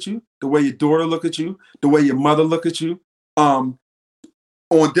child look at you, the way your daughter look at you, the way your mother look at you. On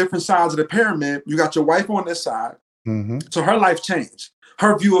different sides of the pyramid, you got your wife on this side. Mm-hmm. So her life changed.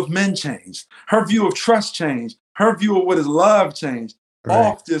 Her view of men changed. Her view of trust changed. Her view of what is love changed. Right.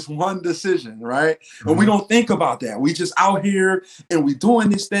 Off this one decision, right? Mm-hmm. And we don't think about that. We just out here and we doing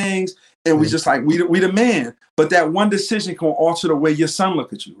these things, and we just like we the man. But that one decision can alter the way your son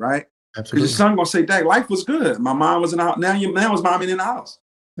look at you, right? Because your son gonna say, "Dad, life was good. My mom was in the house. Now is mom in the house.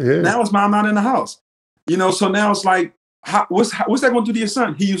 Yeah. Now is mom not in the house. So now it's like, what's that gonna do to your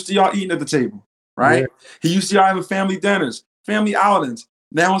son? He used to y'all eating at the table, right? Yeah. He used to y'all having family dinners, family outings.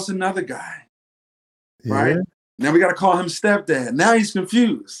 Now it's another guy, right? Now we got to call him stepdad. Now he's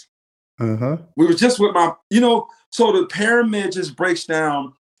confused. Uh-huh. We were just with my, so the pyramid just breaks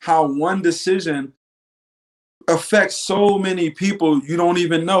down how one decision affects so many people you don't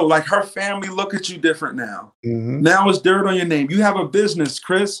even know. Like her family look at you different now. Mm-hmm. Now it's dirt on your name. You have a business,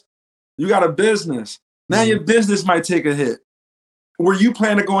 Chris. You got a business. Now your business might take a hit. Where you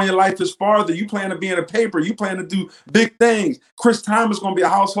plan to go in your life is farther. You plan to be in a paper. You plan to do big things. Chris Thomas is going to be a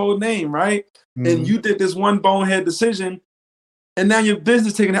household name, right? Mm-hmm. And you did this one bonehead decision and now your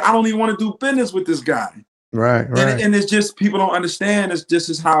business taking it. I don't even want to do business with this guy. Right. And it's just people don't understand. It's just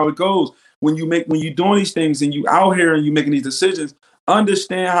is how it goes when you're doing these things and you out here and you making these decisions.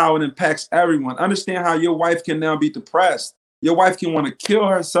 Understand how it impacts everyone. Understand how your wife can now be depressed. Your wife can want to kill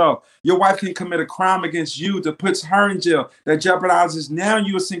herself. Your wife can commit a crime against you that puts her in jail. That jeopardizes now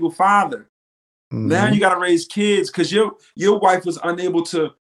you a single father. Now you got to raise kids because your wife was unable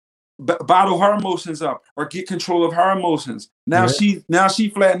to bottle her emotions up or get control of her emotions. Now she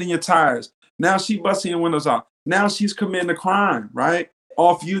flattening your tires. Now she busting your windows out. Now she's committing a crime, right?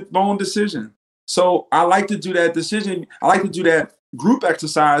 Off your own decision. So I like to do that decision. I like to do that group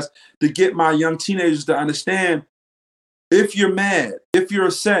exercise to get my young teenagers to understand if you're mad, if you're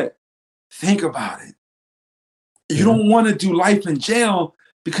upset, think about it. You don't want to do life in jail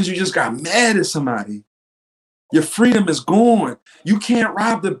because you just got mad at somebody. Your freedom is gone. You can't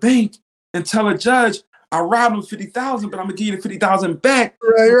rob the bank and tell a judge, I robbed him 50,000, but I'm gonna give you the 50,000 back.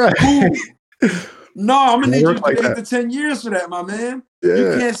 Right. No, I'm gonna need you to like 8 to 10 years for that, my man. Yeah.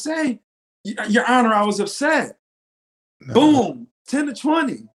 You can't say, Your Honor, I was upset. No. Boom, 10 to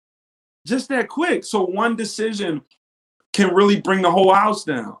 20. Just that quick. So one decision can really bring the whole house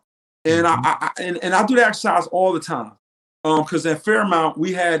down. And I do that exercise all the time. Because at Fairmount,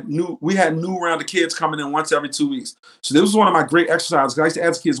 we had new round of kids coming in once every 2 weeks. So this was one of my great exercises. I used to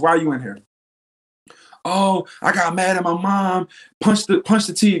ask kids, why are you in here? Oh, I got mad at my mom, punched the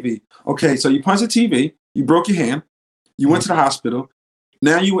TV. Okay, so you punched the TV, you broke your hand, you went to the hospital.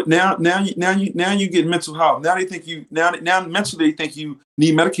 Now you get mental health. Now mentally they think you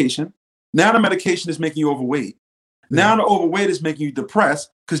need medication. Now the medication is making you overweight. Now the overweight is making you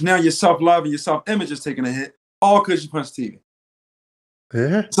depressed because now your self-love and your self-image is taking a hit, all because you punched TV.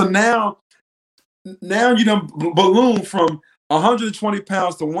 Yeah. So now you done balloon from 120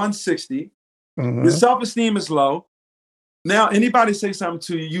 pounds to 160. Your self-esteem is low. Now anybody say something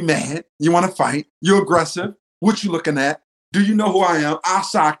to you, you mad, you want to fight, you're aggressive. What you looking at? Do you know who I am? I'll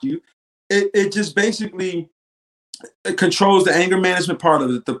sock you. It just basically controls the anger management part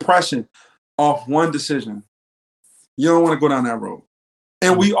of the depression off one decision. You don't want to go down that road.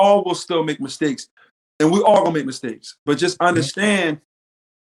 And we all will still make mistakes. And we all gonna make mistakes. But just understand,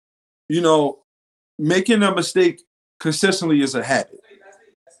 making a mistake consistently is a habit.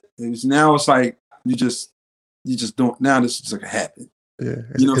 Now it's like you just don't. Now this is just like a habit. Yeah.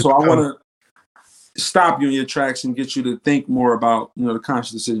 So I want to stop you in your tracks and get you to think more about the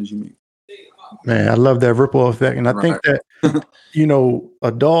conscious decisions you make. Man, I love that ripple effect, and I think that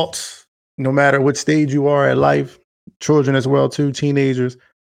adults, no matter what stage you are at life, children as well too, teenagers,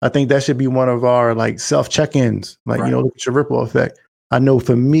 I think that should be one of our like self check-ins. Like look at your ripple effect. I know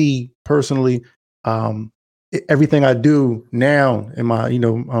for me personally, everything I do now in my,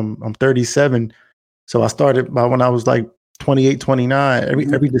 I'm 37. So I started by when I was like 28, 29.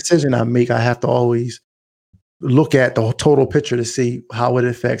 Every decision I make, I have to always look at the total picture to see how it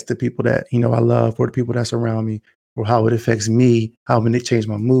affects the people that, I love, or the people that surround me, or how it affects me, how it change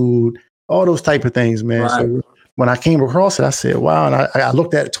my mood, all those type of things, man. Right. So when I came across it, I said, wow. And I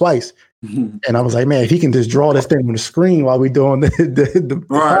looked at it twice. And I was like, man, if he can just draw this thing on the screen while we're doing the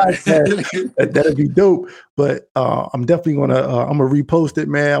podcast, that'd be dope. But I'm definitely I'm gonna repost it,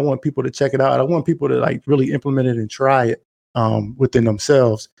 man. I want people to check it out. I want people to like really implement it and try it within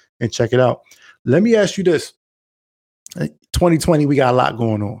themselves and check it out. Let me ask you this: 2020, we got a lot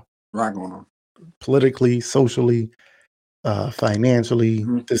going on. Right going on. Politically, socially, financially.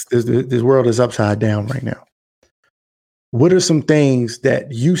 This world is upside down right now. What are some things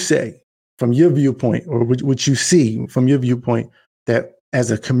that you say from your viewpoint, or what you see from your viewpoint, that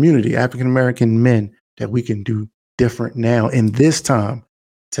as a community, African-American men, that we can do different now in this time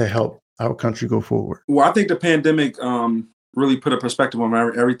to help our country go forward? Well, I think the pandemic really put a perspective on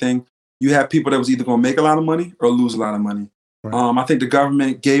everything. You have people that was either going to make a lot of money or lose a lot of money. Right. I think the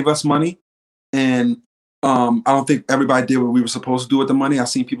government gave us money, and I don't think everybody did what we were supposed to do with the money. I've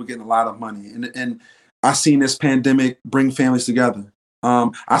seen people getting a lot of money, and I've seen this pandemic bring families together.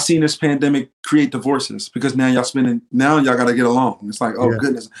 I've seen this pandemic create divorces because now y'all got to get along. It's like, oh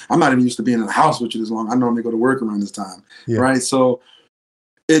goodness, I'm not even used to being in the house with you this long. I normally go to work around this time, right? So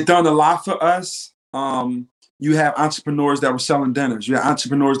it done a lot for us. You have entrepreneurs that were selling dinners. You have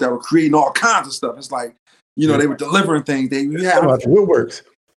entrepreneurs that were creating all kinds of stuff. It's like, they were delivering things. We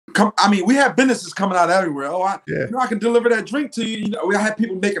have businesses coming out everywhere. I can deliver that drink to you. I had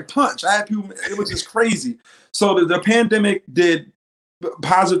people making punch. It was just crazy. So the pandemic did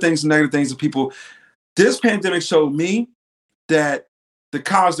positive things and negative things to people. This pandemic showed me that the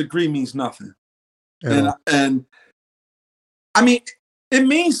college degree means nothing. Yeah. And I mean, it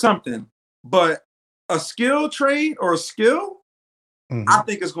means something, but a skill trade or a skill I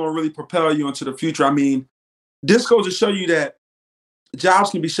think it's going to really propel you into the future. I mean, this goes to show you that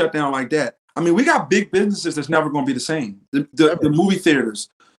jobs can be shut down like that. I mean, we got big businesses that's never going to be the same. The movie theaters,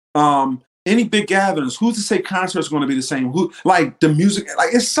 any big gatherings. Who's to say concerts are going to be the same? Who, like the music?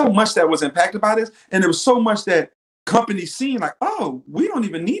 Like, it's so much that was impacted by this, and there was so much that companies seen like, oh, we don't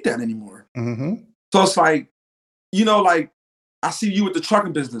even need that anymore. So it's like, you know, like I see you with the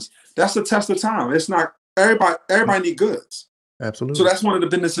trucking business. That's the test of time. It's not everybody need goods. Absolutely. So that's one of the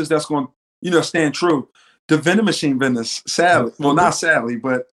businesses that's going to, you know, stand true. The vending machine business, sadly, well, not sadly,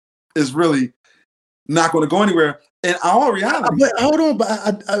 but is really not going to go anywhere. In all reality, but hold on,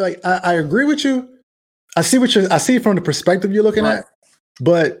 but I agree with you. I see from the perspective you're looking at,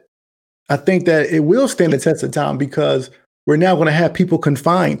 but I think that it will stand the test of time because we're now going to have people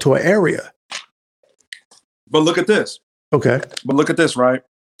confined to an area. But look at this. Okay. But look at this, right?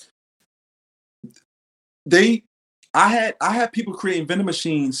 I had people creating vending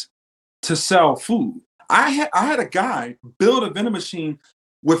machines to sell food. I had a guy build a vending machine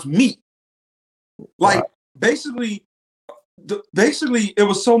with meat. Like basically it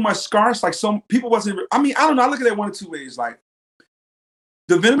was so much scarce. Like some people wasn't. I mean, I don't know. I look at it one of two ways. Like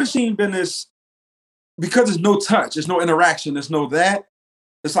the vending machine business, because there's no touch, there's no interaction, there's no that.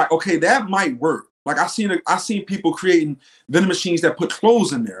 It's like, okay, that might work. Like I seen people creating vending machines that put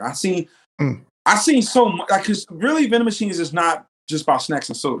clothes in there. I seen so much. Like, cause really, vending machines is not just about snacks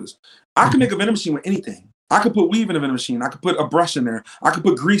and sodas. I can make a vending machine with anything. I could put weave in a vending machine. I could put a brush in there. I could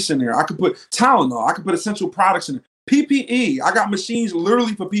put grease in there. I could put Tylenol. I could put essential products in there. PPE. I got machines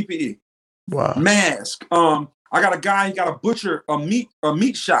literally for PPE. Wow. Mask. I got a guy. He got a butcher, a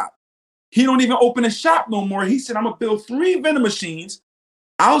meat shop. He don't even open a shop no more. He said, "I'm gonna build 3 vending machines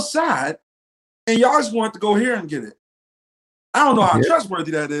outside, and y'all just want to go here and get it." I don't know how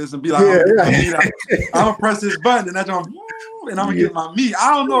trustworthy that is, and be like, I'm gonna press this button, and and I'm gonna get my meat.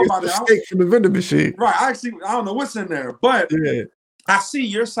 I don't know about that. Steak from the vending machine, right? I don't know what's in there, but I see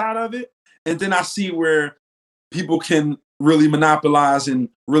your side of it, and then I see where people can really monopolize and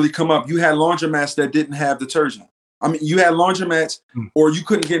really come up. You had laundromats that didn't have detergent. I mean, you had laundromats, or you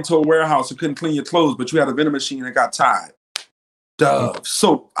couldn't get into a warehouse and couldn't clean your clothes, but you had a vending machine that got tied. Dove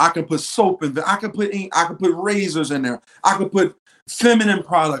soap. I can put soap in there. I can put ink. I can put razors in there. I can put feminine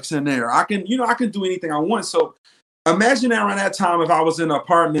products in there. I can do anything I want. So imagine that around that time, if I was in an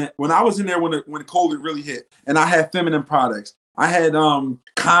apartment, when I was in there when COVID really hit, and I had feminine products. I had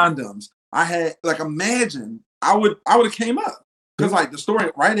condoms. I had, like, imagine I would have came up, because like the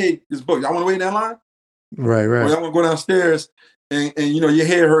story, Rite Aid is booked. Y'all want to wait in that line? Right. Or y'all want to go downstairs and you know, your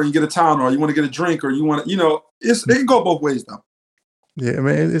hair hurt and you get a towel, or you want to get a drink, or you want to, you know, it can go both ways though. Yeah, I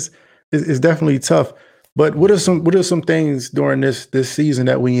mean, it's definitely tough. But what are some things during this season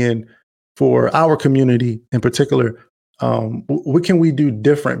that we in for our community in particular? What can we do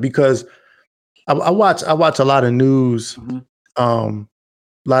different? Because I watch a lot of news, a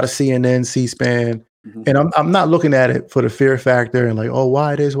lot of CNN, C-SPAN, and I'm not looking at it for the fear factor and like, oh,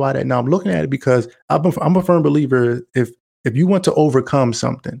 why this, why that. No, I'm looking at it because I'm a firm believer if you want to overcome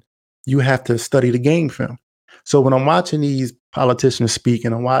something, you have to study the game film. So when I'm watching these politicians speak,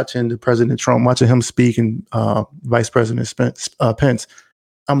 and I'm watching the President Trump, watching him speak, and Vice President Pence,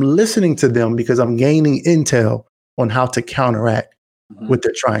 I'm listening to them because I'm gaining intel on how to counteract what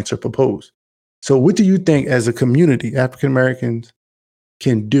they're trying to propose. So what do you think as a community, African Americans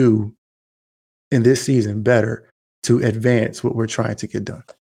can do in this season better to advance what we're trying to get done?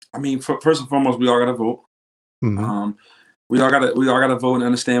 I mean, first and foremost, we all got to vote. We all got to vote and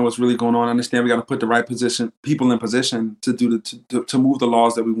understand what's really going on. Understand we got to put the right people in position to move the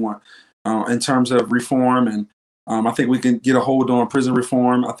laws that we want in terms of reform. And I think we can get a hold on prison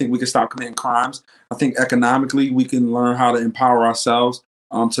reform. I think we can stop committing crimes. I think economically we can learn how to empower ourselves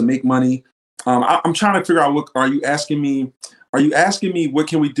to make money. I'm trying to figure out, what are you asking me? Are you asking me what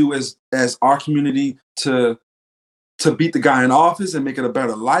can we do as our community to beat the guy in office and make it a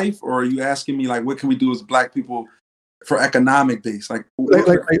better life? Or are you asking me, like, what can we do as Black people for economic base?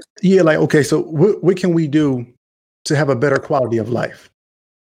 Okay, so what can we do to have a better quality of life?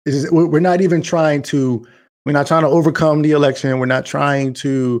 We're not trying to overcome the election. We're not trying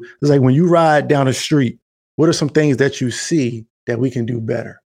to, it's like when you ride down a street, what are some things that you see that we can do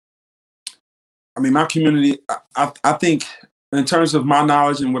better? I mean, my community, I think in terms of my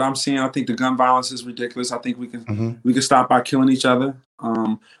knowledge and what I'm seeing, I think the gun violence is ridiculous. I think we can stop by killing each other.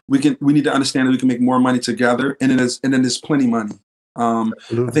 We need to understand that we can make more money together, and then there's plenty money. I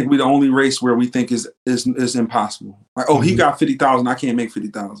think we're the only race where we think is impossible. Like, oh, he got 50,000, I can't make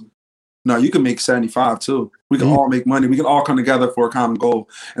 50,000. No, you can make 75 too. We can all make money. We can all come together for a common goal.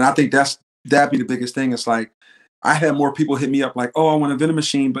 And I think that'd be the biggest thing. It's like, I had more people hit me up like, oh, I want a vending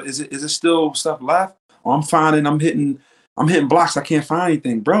machine, but is it still stuff left? Oh, I'm hitting blocks. I can't find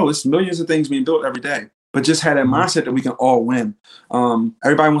anything, bro. It's millions of things being built every day. But just had that mindset that we can all win.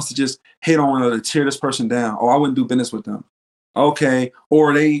 Everybody wants to just hate on one another, tear this person down. Oh, I wouldn't do business with them. Okay.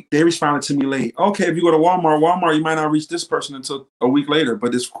 Or they responded to me late. Okay, if you go to Walmart, you might not reach this person until a week later,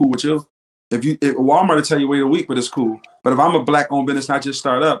 but it's cool with you. If Walmart will tell you wait a week, but it's cool. But if I'm a black-owned business, not just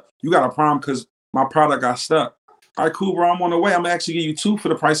start up, you got a problem because my product got stuck. All right, cool, bro. I'm on the way. I'm gonna actually give you 2 for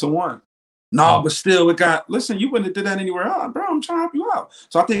the price of 1. No, but still, listen, you wouldn't have did that anywhere else, bro. I'm trying to help you out.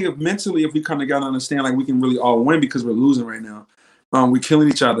 So I think if we come together and understand, like, we can really all win because we're losing right now. We're killing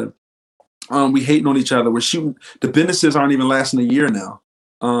each other. We hating on each other. We're shooting. The businesses aren't even lasting a year now.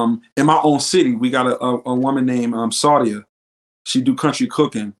 In my own city, we got a woman named Saudia. She do country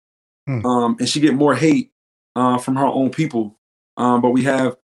cooking. And she get more hate from her own people. But we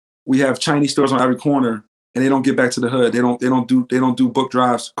have Chinese stores on every corner, and they don't get back to the hood. They don't do book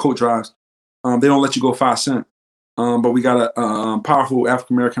drives, coat drives. They don't let you go 5 cents. But we got a powerful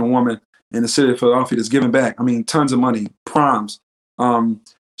African American woman in the city of Philadelphia that's giving back. I mean, tons of money, proms.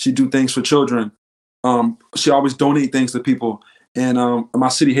 She do things for children. She always donate things to people. And my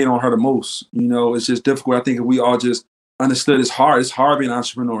city hate on her the most. You know, it's just difficult. I think if we all just understood it's hard being an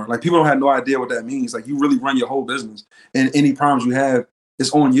entrepreneur. Like, people don't have no idea what that means. Like, you really run your whole business, and any problems you have,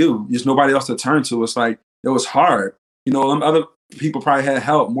 it's on you. There's nobody else to turn to. It's like, it was hard. You know, other people probably had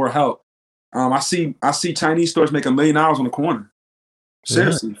more help. I see Chinese stores make $1 million on the corner.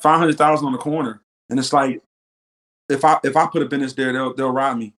 Seriously, 500,000 on the corner, and it's like, if I put a business there, they'll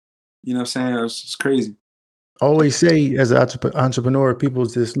rob me. You know what I'm saying? It's crazy. I always say, as an entrepreneur, people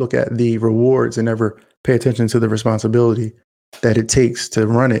just look at the rewards and never pay attention to the responsibility that it takes to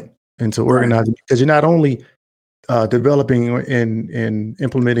run it and to organize it. Because you're not only developing and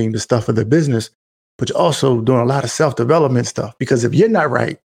implementing the stuff of the business, but you're also doing a lot of self-development stuff. Because if you're not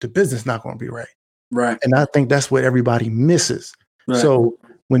right, the business is not going to be right. Right. And I think that's what everybody misses. Right. So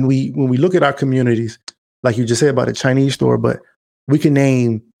when we look at our communities, like you just said about a Chinese store, but we can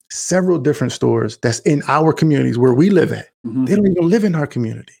name several different stores that's in our communities where we live at. Mm-hmm. They don't even live in our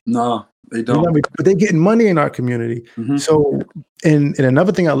community. No, they don't. You know what I mean? But they're getting money in our community. Mm-hmm. So, and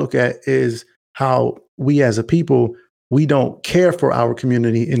another thing I look at is how we as a people, we don't care for our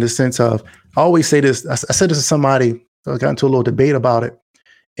community in the sense of, I always say this, I said this to somebody, I got into a little debate about it.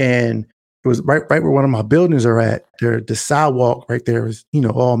 And it was right where one of my buildings are at. The sidewalk right there is, you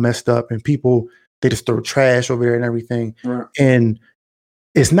know, all messed up, and people, they just throw trash over there and everything. Right. And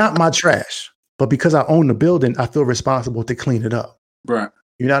it's not my trash, but because I own the building, I feel responsible to clean it up. Right.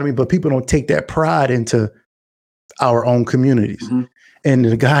 You know what I mean? But people don't take that pride into our own communities. Mm-hmm. And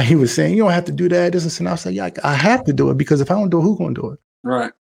the guy, he was saying, you don't have to do that. This and I was like, yeah, I have to do it, because if I don't do it, who's going to do it?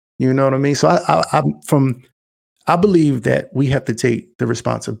 Right. You know what I mean? So I believe that we have to take the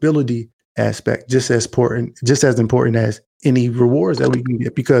responsibility aspect just as important as any rewards that we can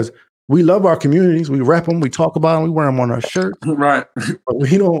get, because we love our communities. We rep them, we talk about them, we wear them on our shirts. Right. But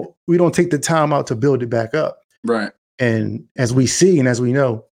we don't take the time out to build it back up. Right. And as we see and as we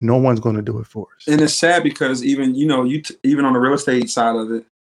know, no one's going to do it for us. And it's sad because even, you know, even on the real estate side of it,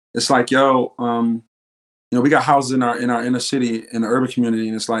 it's like, yo, you know, we got houses in our inner city, in the urban community,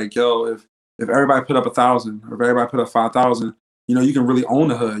 and it's like, yo, if everybody put up 1,000 or if everybody put up 5,000, you know, you can really own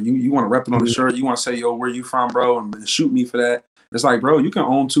the hood. You want to rep it on the shirt. You want to say, yo, where you from, bro, and shoot me for that. It's like, bro, you can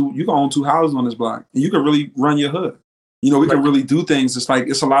own two houses on this block, and you can really run your hood. You know, we can really do things. It's like,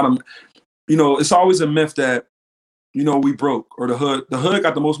 it's a lot of, you know, it's always a myth that, you know, we broke, or the hood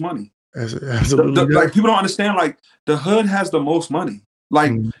got the most money. Absolutely. Like, people don't understand, like, the hood has the most money.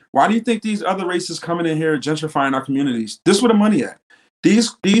 Like, why do you think these other races coming in here gentrifying our communities? This is where the money at.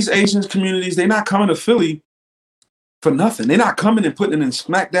 These Asian communities, they're not coming to Philly for nothing. They're not coming and putting it in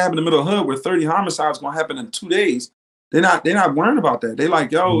smack dab in the middle of the hood where 30 homicides going to happen in 2 days. They're not worrying about that. They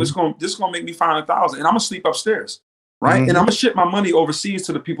like, yo, this is gonna make me 500,000, and I'm gonna sleep upstairs, right? And I'm gonna ship my money overseas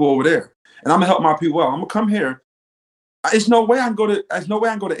to the people over there, and I'm gonna help my people out. I'm gonna come here. There's no way I can go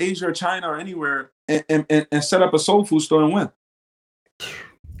to Asia or China or anywhere and set up a soul food store and win.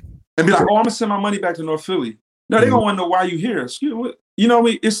 And be like, oh, I'm gonna send my money back to North Philly. No, they don't want to know why you here. Excuse me, you know,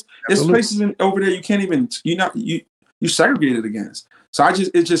 it's places over there you can't even, you segregated against. So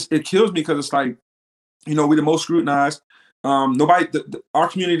it kills me, because it's like, you know, we're the most scrutinized. Our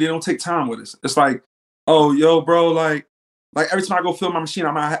community, they don't take time with us. It's like, oh, yo, bro, like every time I go fill my machine,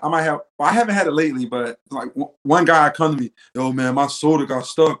 I might have. Well, I haven't had it lately, but like one guy come to me, yo, man, my soda got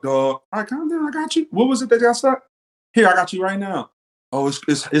stuck, dog. All right, calm down, I got you. What was it that got stuck? Here, I got you right now. Oh,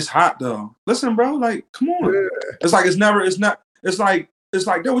 it's hot though. Listen, bro, like, come on. Yeah. It's like it's not. It's like it's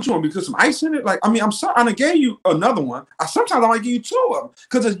like, what you want me to put some ice in it? Like, I mean, I'm sorry, I done gave you another one. Sometimes I might give you two of them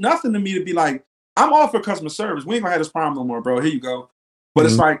because there's nothing to me to be like, I'm all for customer service. We ain't gonna have this problem no more, bro. Here you go. But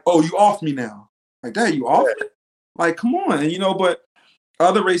it's like, oh, you off me now. Like, Dad, you off me? Like, come on. And, but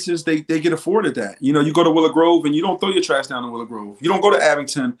other races, they get afforded that. You go to Willow Grove and you don't throw your trash down in Willow Grove. You don't go to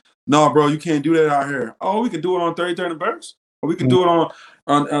Abington. No, bro, you can't do that out here. Oh, we can do it on 33rd and Burks. Or we can do it on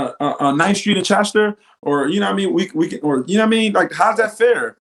 9th Street in Chester. Or, you know what I mean? We can, or, you know what I mean? Like, how's that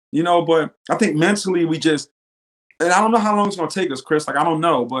fair? But I think mentally we just, and I don't know how long it's going to take us, Chris. Like, I don't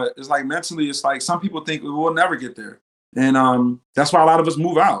know. But it's like mentally, it's like some people think we will never get there. And that's why a lot of us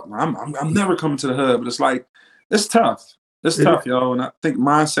move out. I'm never coming to the hood. But it's like, it's tough. It's tough, yo. And I think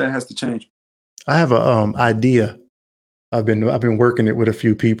mindset has to change. I have a idea. I've been working it with a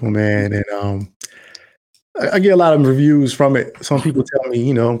few people, man. And I get a lot of reviews from it. Some people tell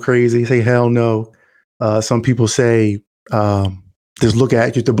me, I'm crazy. Say, hell no. Some people say, just look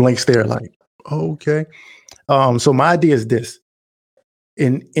at you with the blank stare like, oh, okay. So my idea is this.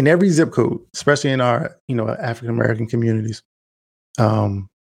 In every zip code, especially in our, African-American communities,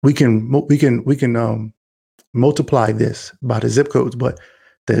 we can multiply this by the zip codes. But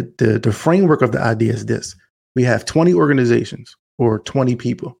the framework of the idea is this. We have 20 organizations or 20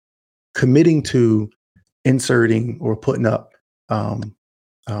 people committing to inserting or putting up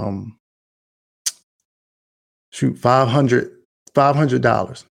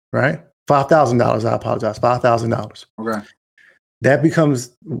 $500, right? $5,000. I apologize. $5,000. Okay. That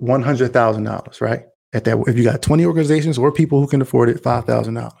becomes $100,000, right? At that, if you got 20 organizations or people who can afford it,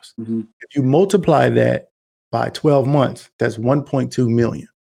 $5,000. Mm-hmm. If you multiply that by 12 months, that's 1.2 million.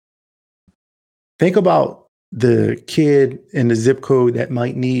 Think about the kid in the zip code that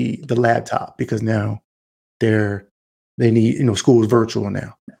might need the laptop because now they need, school is virtual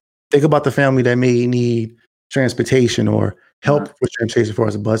now. Think about the family that may need transportation or help with transportation as far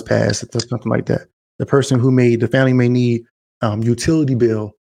as a bus pass or something like that. The family may need utility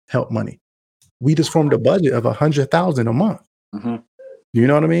bill help money. We just formed a budget of $100,000 a month. Mm-hmm. You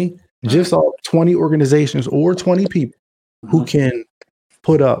know what I mean? Just all 20 organizations or 20 people who can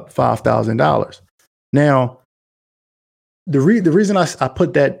put up $5,000. Now, the reason I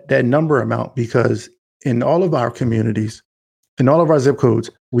put that number amount because in all of our communities, in all of our zip codes,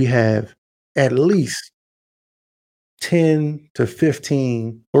 we have at least 10 to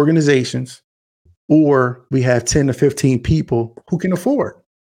 15 organizations, or we have 10 to 15 people who can afford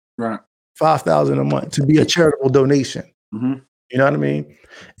 $5,000 a month to be a charitable donation. Mm-hmm. You know what I mean?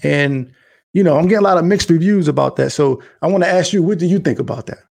 And, I'm getting a lot of mixed reviews about that. So I want to ask you, what do you think about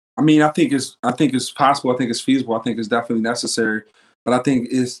that? I mean, I think it's possible. I think it's feasible. I think it's definitely necessary. But I think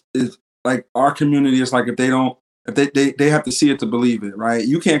it's like our community is like, if they have to see it to believe it, right?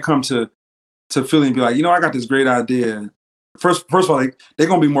 You can't come to Philly and be like, I got this great idea. First of all, they're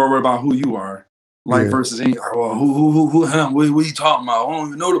gonna be more worried about who you are, versus any. Well, who him? What are you talking about? I don't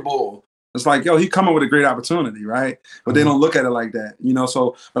even know the bull. It's like, yo, he coming with a great opportunity, right? But they don't look at it like that,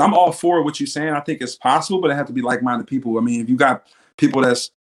 So, but I'm all for what you're saying. I think it's possible, but it have to be like-minded people. I mean, if you got people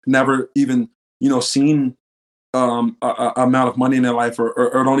that's never even, seen a amount of money in their life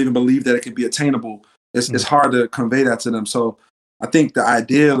or don't even believe that it can be attainable, it's hard to convey that to them. So I think the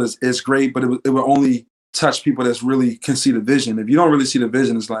ideal is great, but it will only touch people that's really can see the vision. If you don't really see the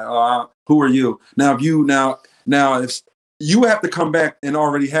vision, it's like, who are you? Now, if you have to come back and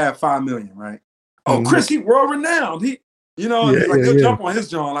already have 5 million, right? Oh, Chris, he world renowned. They'll jump on his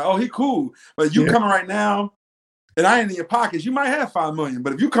jaw like, oh, he cool. But you coming right now, and I ain't in your pockets, you might have 5 million.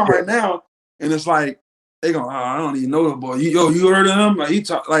 But if you come right now and it's like, they go, I don't even know the boy. You heard of him? Like, he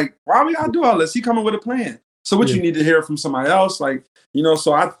talk like, why we gotta do all this? He coming with a plan. So what you need to hear from somebody else, like,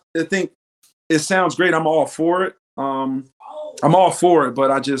 so I think it sounds great. I'm all for it. I'm all for it,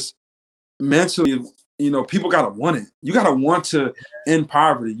 but I just mentally, people gotta want it. You gotta want to end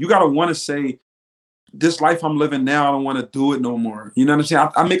poverty. You gotta want to say, this life I'm living now, I don't want to do it no more. You know what I'm saying?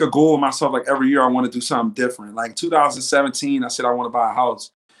 I make a goal of myself, like every year I want to do something different. Like 2017, I said I want to buy a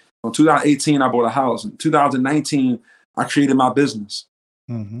house. In 2018, I bought a house. In 2019, I created my business.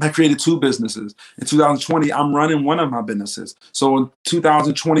 I created 2 businesses. In 2020, I'm running one of my businesses. So in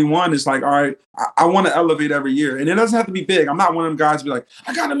 2021, it's like, all right, I want to elevate every year. And it doesn't have to be big. I'm not one of them guys to be like,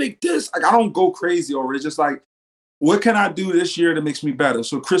 I got to make this. Like, I don't go crazy over it. It's just like, what can I do this year that makes me better?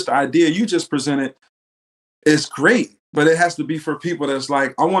 So Chris, the idea you just presented is great, but it has to be for people that's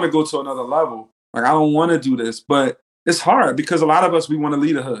like, I want to go to another level. Like, I don't want to do this, but it's hard because a lot of us, we want to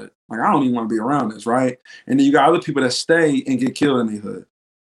leave the hood. Like, I don't even want to be around this, right? And then you got other people that stay and get killed in the hood.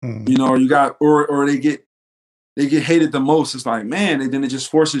 Or you got, or they get hated the most. It's like, man, and then it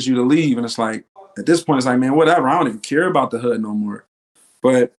just forces you to leave. And it's like, at this point, it's like, man, whatever. I don't even care about the hood no more.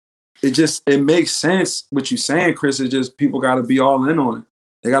 But it makes sense what you're saying, Chris. It's just people got to be all in on it.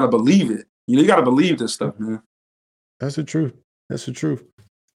 They got to believe it. You got to believe this stuff, man. That's the truth. That's the truth.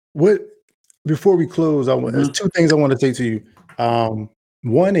 What, before we close, there's two things I want to say to you.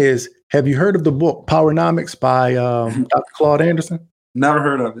 One is, have you heard of the book Powernomics by Dr. Claude Anderson? Never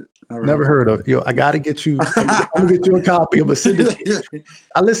heard of it. Never heard of it. Yo, I got to get you. I'm gonna get you a copy. I'm gonna send it to you.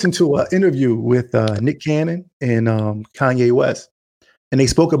 I listened to an interview with Nick Cannon and Kanye West, and they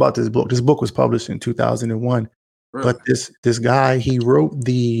spoke about this book. This book was published in 2001. Really? But this guy, he wrote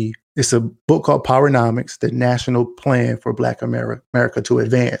it's a book called Powernomics, the National Plan for Black America to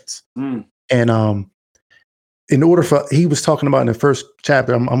Advance. And in order for, he was talking about in the first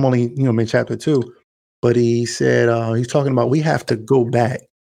chapter, I'm only, in chapter 2, but he said, he's talking about, we have to go back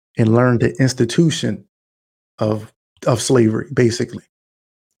and learn the institution of slavery, basically.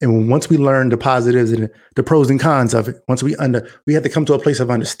 And once we learn the positives and the pros and cons of it, we have to come to a place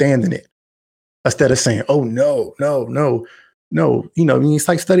of understanding it instead of saying, oh, no. It's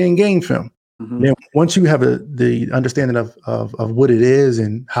like studying game film. Then once you have the understanding of what it is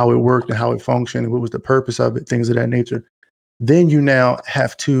and how it worked and how it functioned and what was the purpose of it, things of that nature, then you now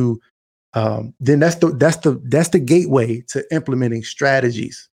have to, then that's the gateway to implementing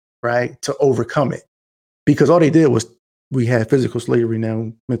strategies, right, to overcome it. Because all they did was, we had physical slavery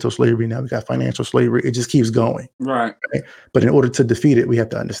now, mental slavery now, we got financial slavery. It just keeps going. Right? But in order to defeat it, we have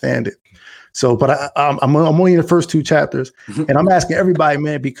to understand it. So, but I'm only in the first 2 chapters, and I'm asking everybody,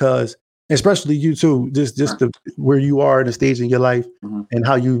 man, because especially you too, just where you are at a stage in your life and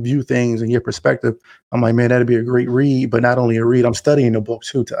how you view things and your perspective. I'm like, man, that'd be a great read, but not only a read, I'm studying the book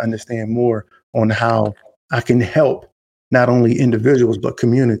too, to understand more on how I can help not only individuals, but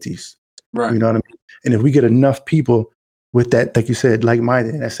communities. Right. You know what I mean? And if we get enough people with that, like you said,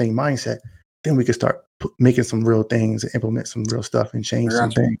 like-minded and that same mindset, then we can start making some real things and implement some real stuff and change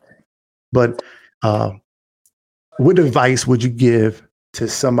some things. But what advice would you give to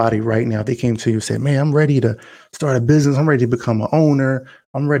somebody right now? They came to you and said, man, I'm ready to start a business. I'm ready to become an owner.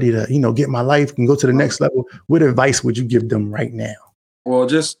 I'm ready to, get my life and go to the next level. What advice would you give them right now? Well,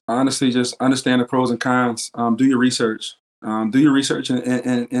 just honestly, just understand the pros and cons. Do your research. Do your research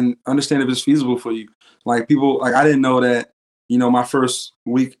and understand if it's feasible for you. Like I didn't know that, my first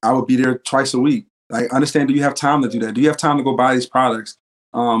week, I would be there twice a week. Like, understand, do you have time to do that? Do you have time to go buy these products?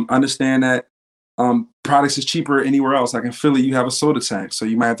 Understand that products is cheaper anywhere else. Like in Philly, you have a soda tax, so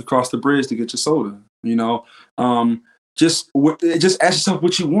you might have to cross the bridge to get your soda. Just ask yourself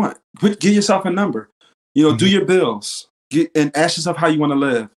what you want. Give yourself a number. Do your bills. And ask yourself how you want to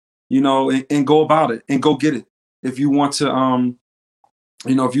live. And go about it and go get it. If you want to,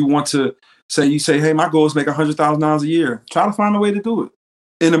 say, hey, my goal is make $100,000 a year. Try to find a way to do it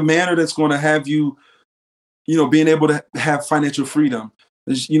in a manner that's going to have you, being able to have financial freedom.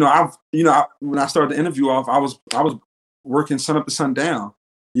 When I started the interview off, I was working sun up to sundown,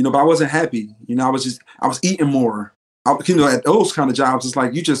 but I wasn't happy. I was eating more. At those kind of jobs, it's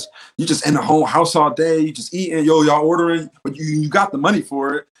like you just in the whole house all day. You just eating, y'all ordering, but you got the money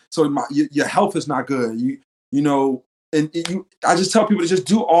for it. So your health is not good. I just tell people to just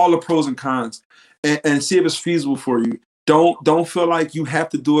do all the pros and cons and see if it's feasible for you. Don't feel like you have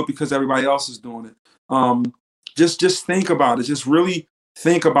to do it because everybody else is doing it. Just think about it. Just really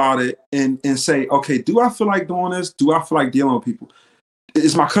think about it and say, okay, do I feel like doing this? Do I feel like dealing with people?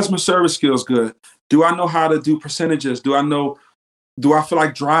 Is my customer service skills good? Do I know how to do percentages? Do I feel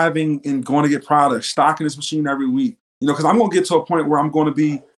like driving and going to get products, stocking this machine every week? Because I'm going to get to a point where I'm going to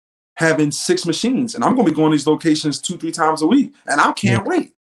be having 6 machines and I'm going to be going to these locations 2-3 times a week. And I can't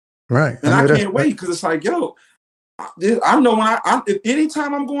wait. Right. And I can't wait because it's like, I know if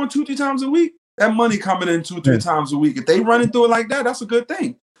anytime I'm going 2-3 times a week, that money coming in 2-3 times a week. If they running through it like that, that's a good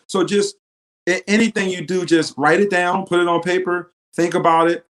thing. So just anything you do, just write it down, put it on paper, think about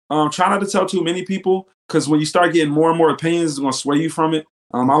it. Try not to tell too many people, because when you start getting more and more opinions, it's going to sway you from it.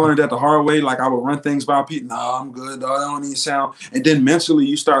 I learned that the hard way. Like I would run things by people. No, I'm good. Dog. I don't need sound. And then mentally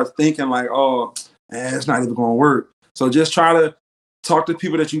you start thinking like, oh, it's not even going to work. So just try to talk to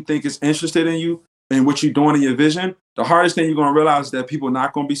people that you think is interested in you and what you're doing in your vision. The hardest thing you're going to realize is that people are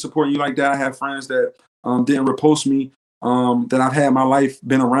not going to be supporting you like that. I have friends that didn't repost me, that I've had in my life,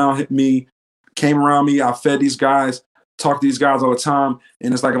 been around me, came around me. I fed these guys, talk to these guys all the time.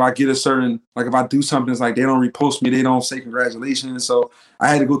 And it's like, if I get if I do something, it's like, they don't repost me. They don't say congratulations. So I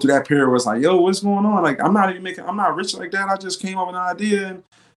had to go through that period where it's like, yo, what's going on? Like, I'm not rich like that. I just came up with an idea, and,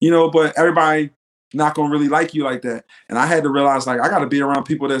 but everybody not going to really like you like that. And I had to realize, like, I got to be around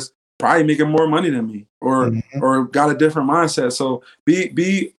people that's probably making more money than me or got a different mindset. So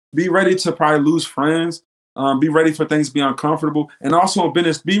be ready to probably lose friends Be ready for things to be uncomfortable. And also in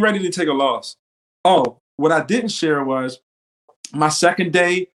business, be ready to take a loss. Oh, what I didn't share was my second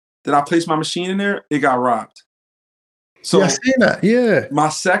day that I placed my machine in there, it got robbed. So yeah, I seen that. Yeah. My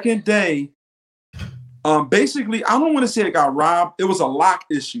second day, basically, I don't want to say it got robbed. It was a lock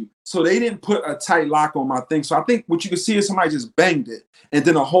issue. So they didn't put a tight lock on my thing. So I think what you can see is somebody just banged it. And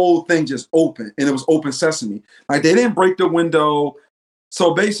then the whole thing just opened. And it was open sesame. Like they didn't break the window.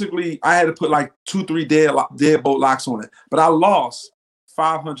 So basically, I had to put like 2-3 deadbolt locks on it. But I lost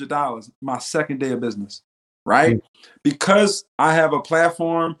 $500 my second day of business, right? Mm-hmm. Because I have a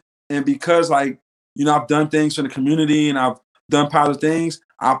platform and because like, you know, I've done things for the community and I've done positive things.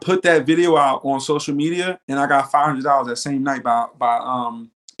 I put that video out on social media and I got $500 that same night by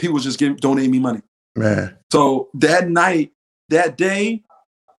people just donating me money. Man. So that night, that day,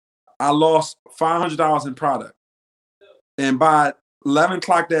 I lost $500 in product. And by 11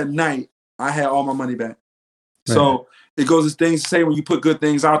 o'clock that night, I had all my money back. Man. So it goes as things to say when you put good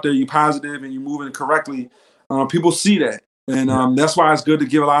things out there, you're positive and you're moving correctly. People see that. And that's why it's good to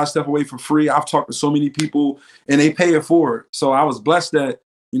give a lot of stuff away for free. I've talked to so many people and they pay it forward. So I was blessed that,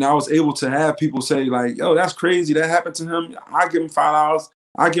 you know, I was able to have people say like, yo, that's crazy. That happened to him. I give him $5.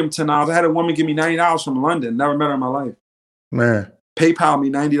 I give him $10. I had a woman give me $90 from London. Never met her in my life. Man. PayPal me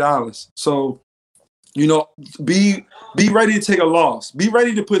 $90. So, you know, be ready to take a loss. Be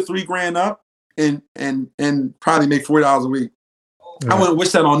ready to put $3,000 up and probably make $40 a week. Yeah. I wouldn't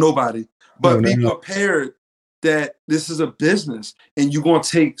wish that on nobody, but be prepared that this is a business and you're going to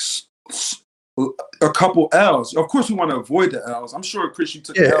take a couple L's. Of course, we want to avoid the L's. I'm sure, Chris, you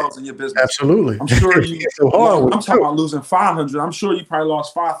took L's in your business. Absolutely. I'm sure you. I'm talking about losing 500. I'm sure you probably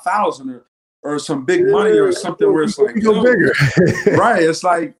lost 5,000 or some big money or something where it's like, go bigger. Right? It's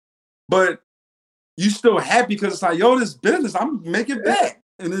like, but you still happy because it's like, yo, this business, I'm making back,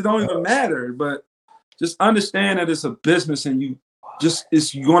 and it don't even matter. But just understand that it's a business, and you're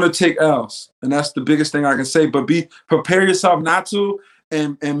going to take L's, and that's the biggest thing I can say. But prepare yourself not to.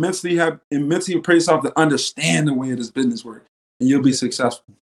 And mentally prepare yourself to understand the way this business works, and you'll be successful.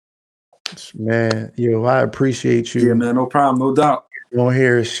 Man, yo, I appreciate you. Yeah, man, no problem, no doubt. On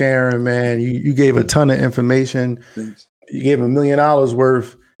here sharing, man. You gave a ton of information. Thanks. You gave $1 million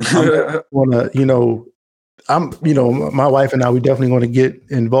worth. My wife and I, we definitely want to get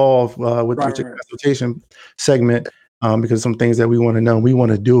involved with the consultation segment because some things that we want to know. We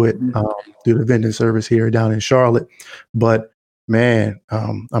want to do it through the vending service here down in Charlotte, but. Man,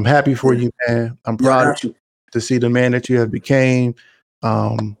 I'm happy for you, man. I'm proud to see the man that you have became.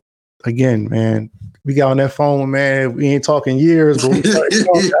 Again, man, we got on that phone, man. We ain't talking years, but we like, this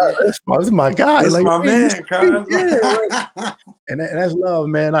is my guy. That's like, my man, right? And that's love,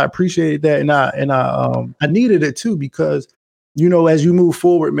 man. I appreciate that, and I needed it too because, you know, as you move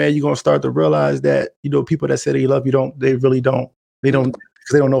forward, man, you're gonna start to realize that, you know, people that say they love you they really don't because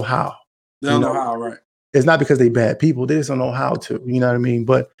they don't know how. They don't know how, right? It's not because they bad people. They just don't know how to, you know what I mean?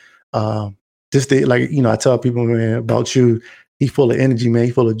 But I tell people, man, about you, he's full of energy, man.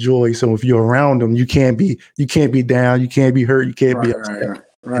 He's full of joy. So if you're around him, you can't be down. You can't be hurt. You can't be upset. Right.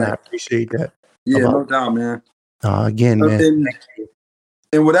 And I appreciate that. Yeah, no doubt, man. Again, man.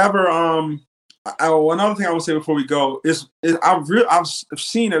 And whatever, another thing I want to say before we go is I've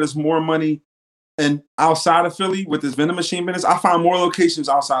seen that there's more money and outside of Philly with this vending machine business. I find more locations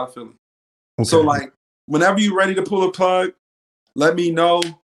outside of Philly. Okay. So like, whenever you're ready to pull a plug, let me know,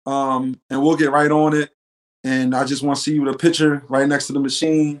 and we'll get right on it. And I just want to see you with a picture right next to the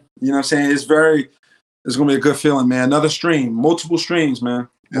machine. You know what I'm saying? It's going to be a good feeling, man. Another stream, multiple streams, man.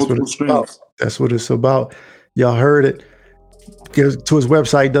 Multiple streams. That's what it's about. Y'all heard it. Get to his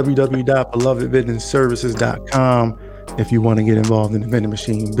website, www.belovedvendingservices.com, if you want to get involved in the vending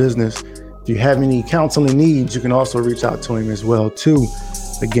machine business. If you have any counseling needs, you can also reach out to him as well, too.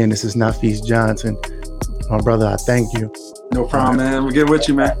 Again, this is Nafis Johnson. My brother, I thank you. No problem, man. We'll get with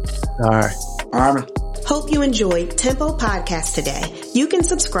you, man. All right. All right. Hope you enjoyed Tempo Podcast today. You can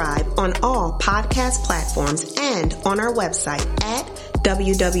subscribe on all podcast platforms and on our website at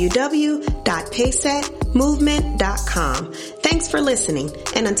www.paysetmovement.com. Thanks for listening.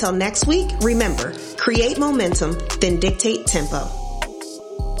 And until next week, remember, create momentum, then dictate tempo.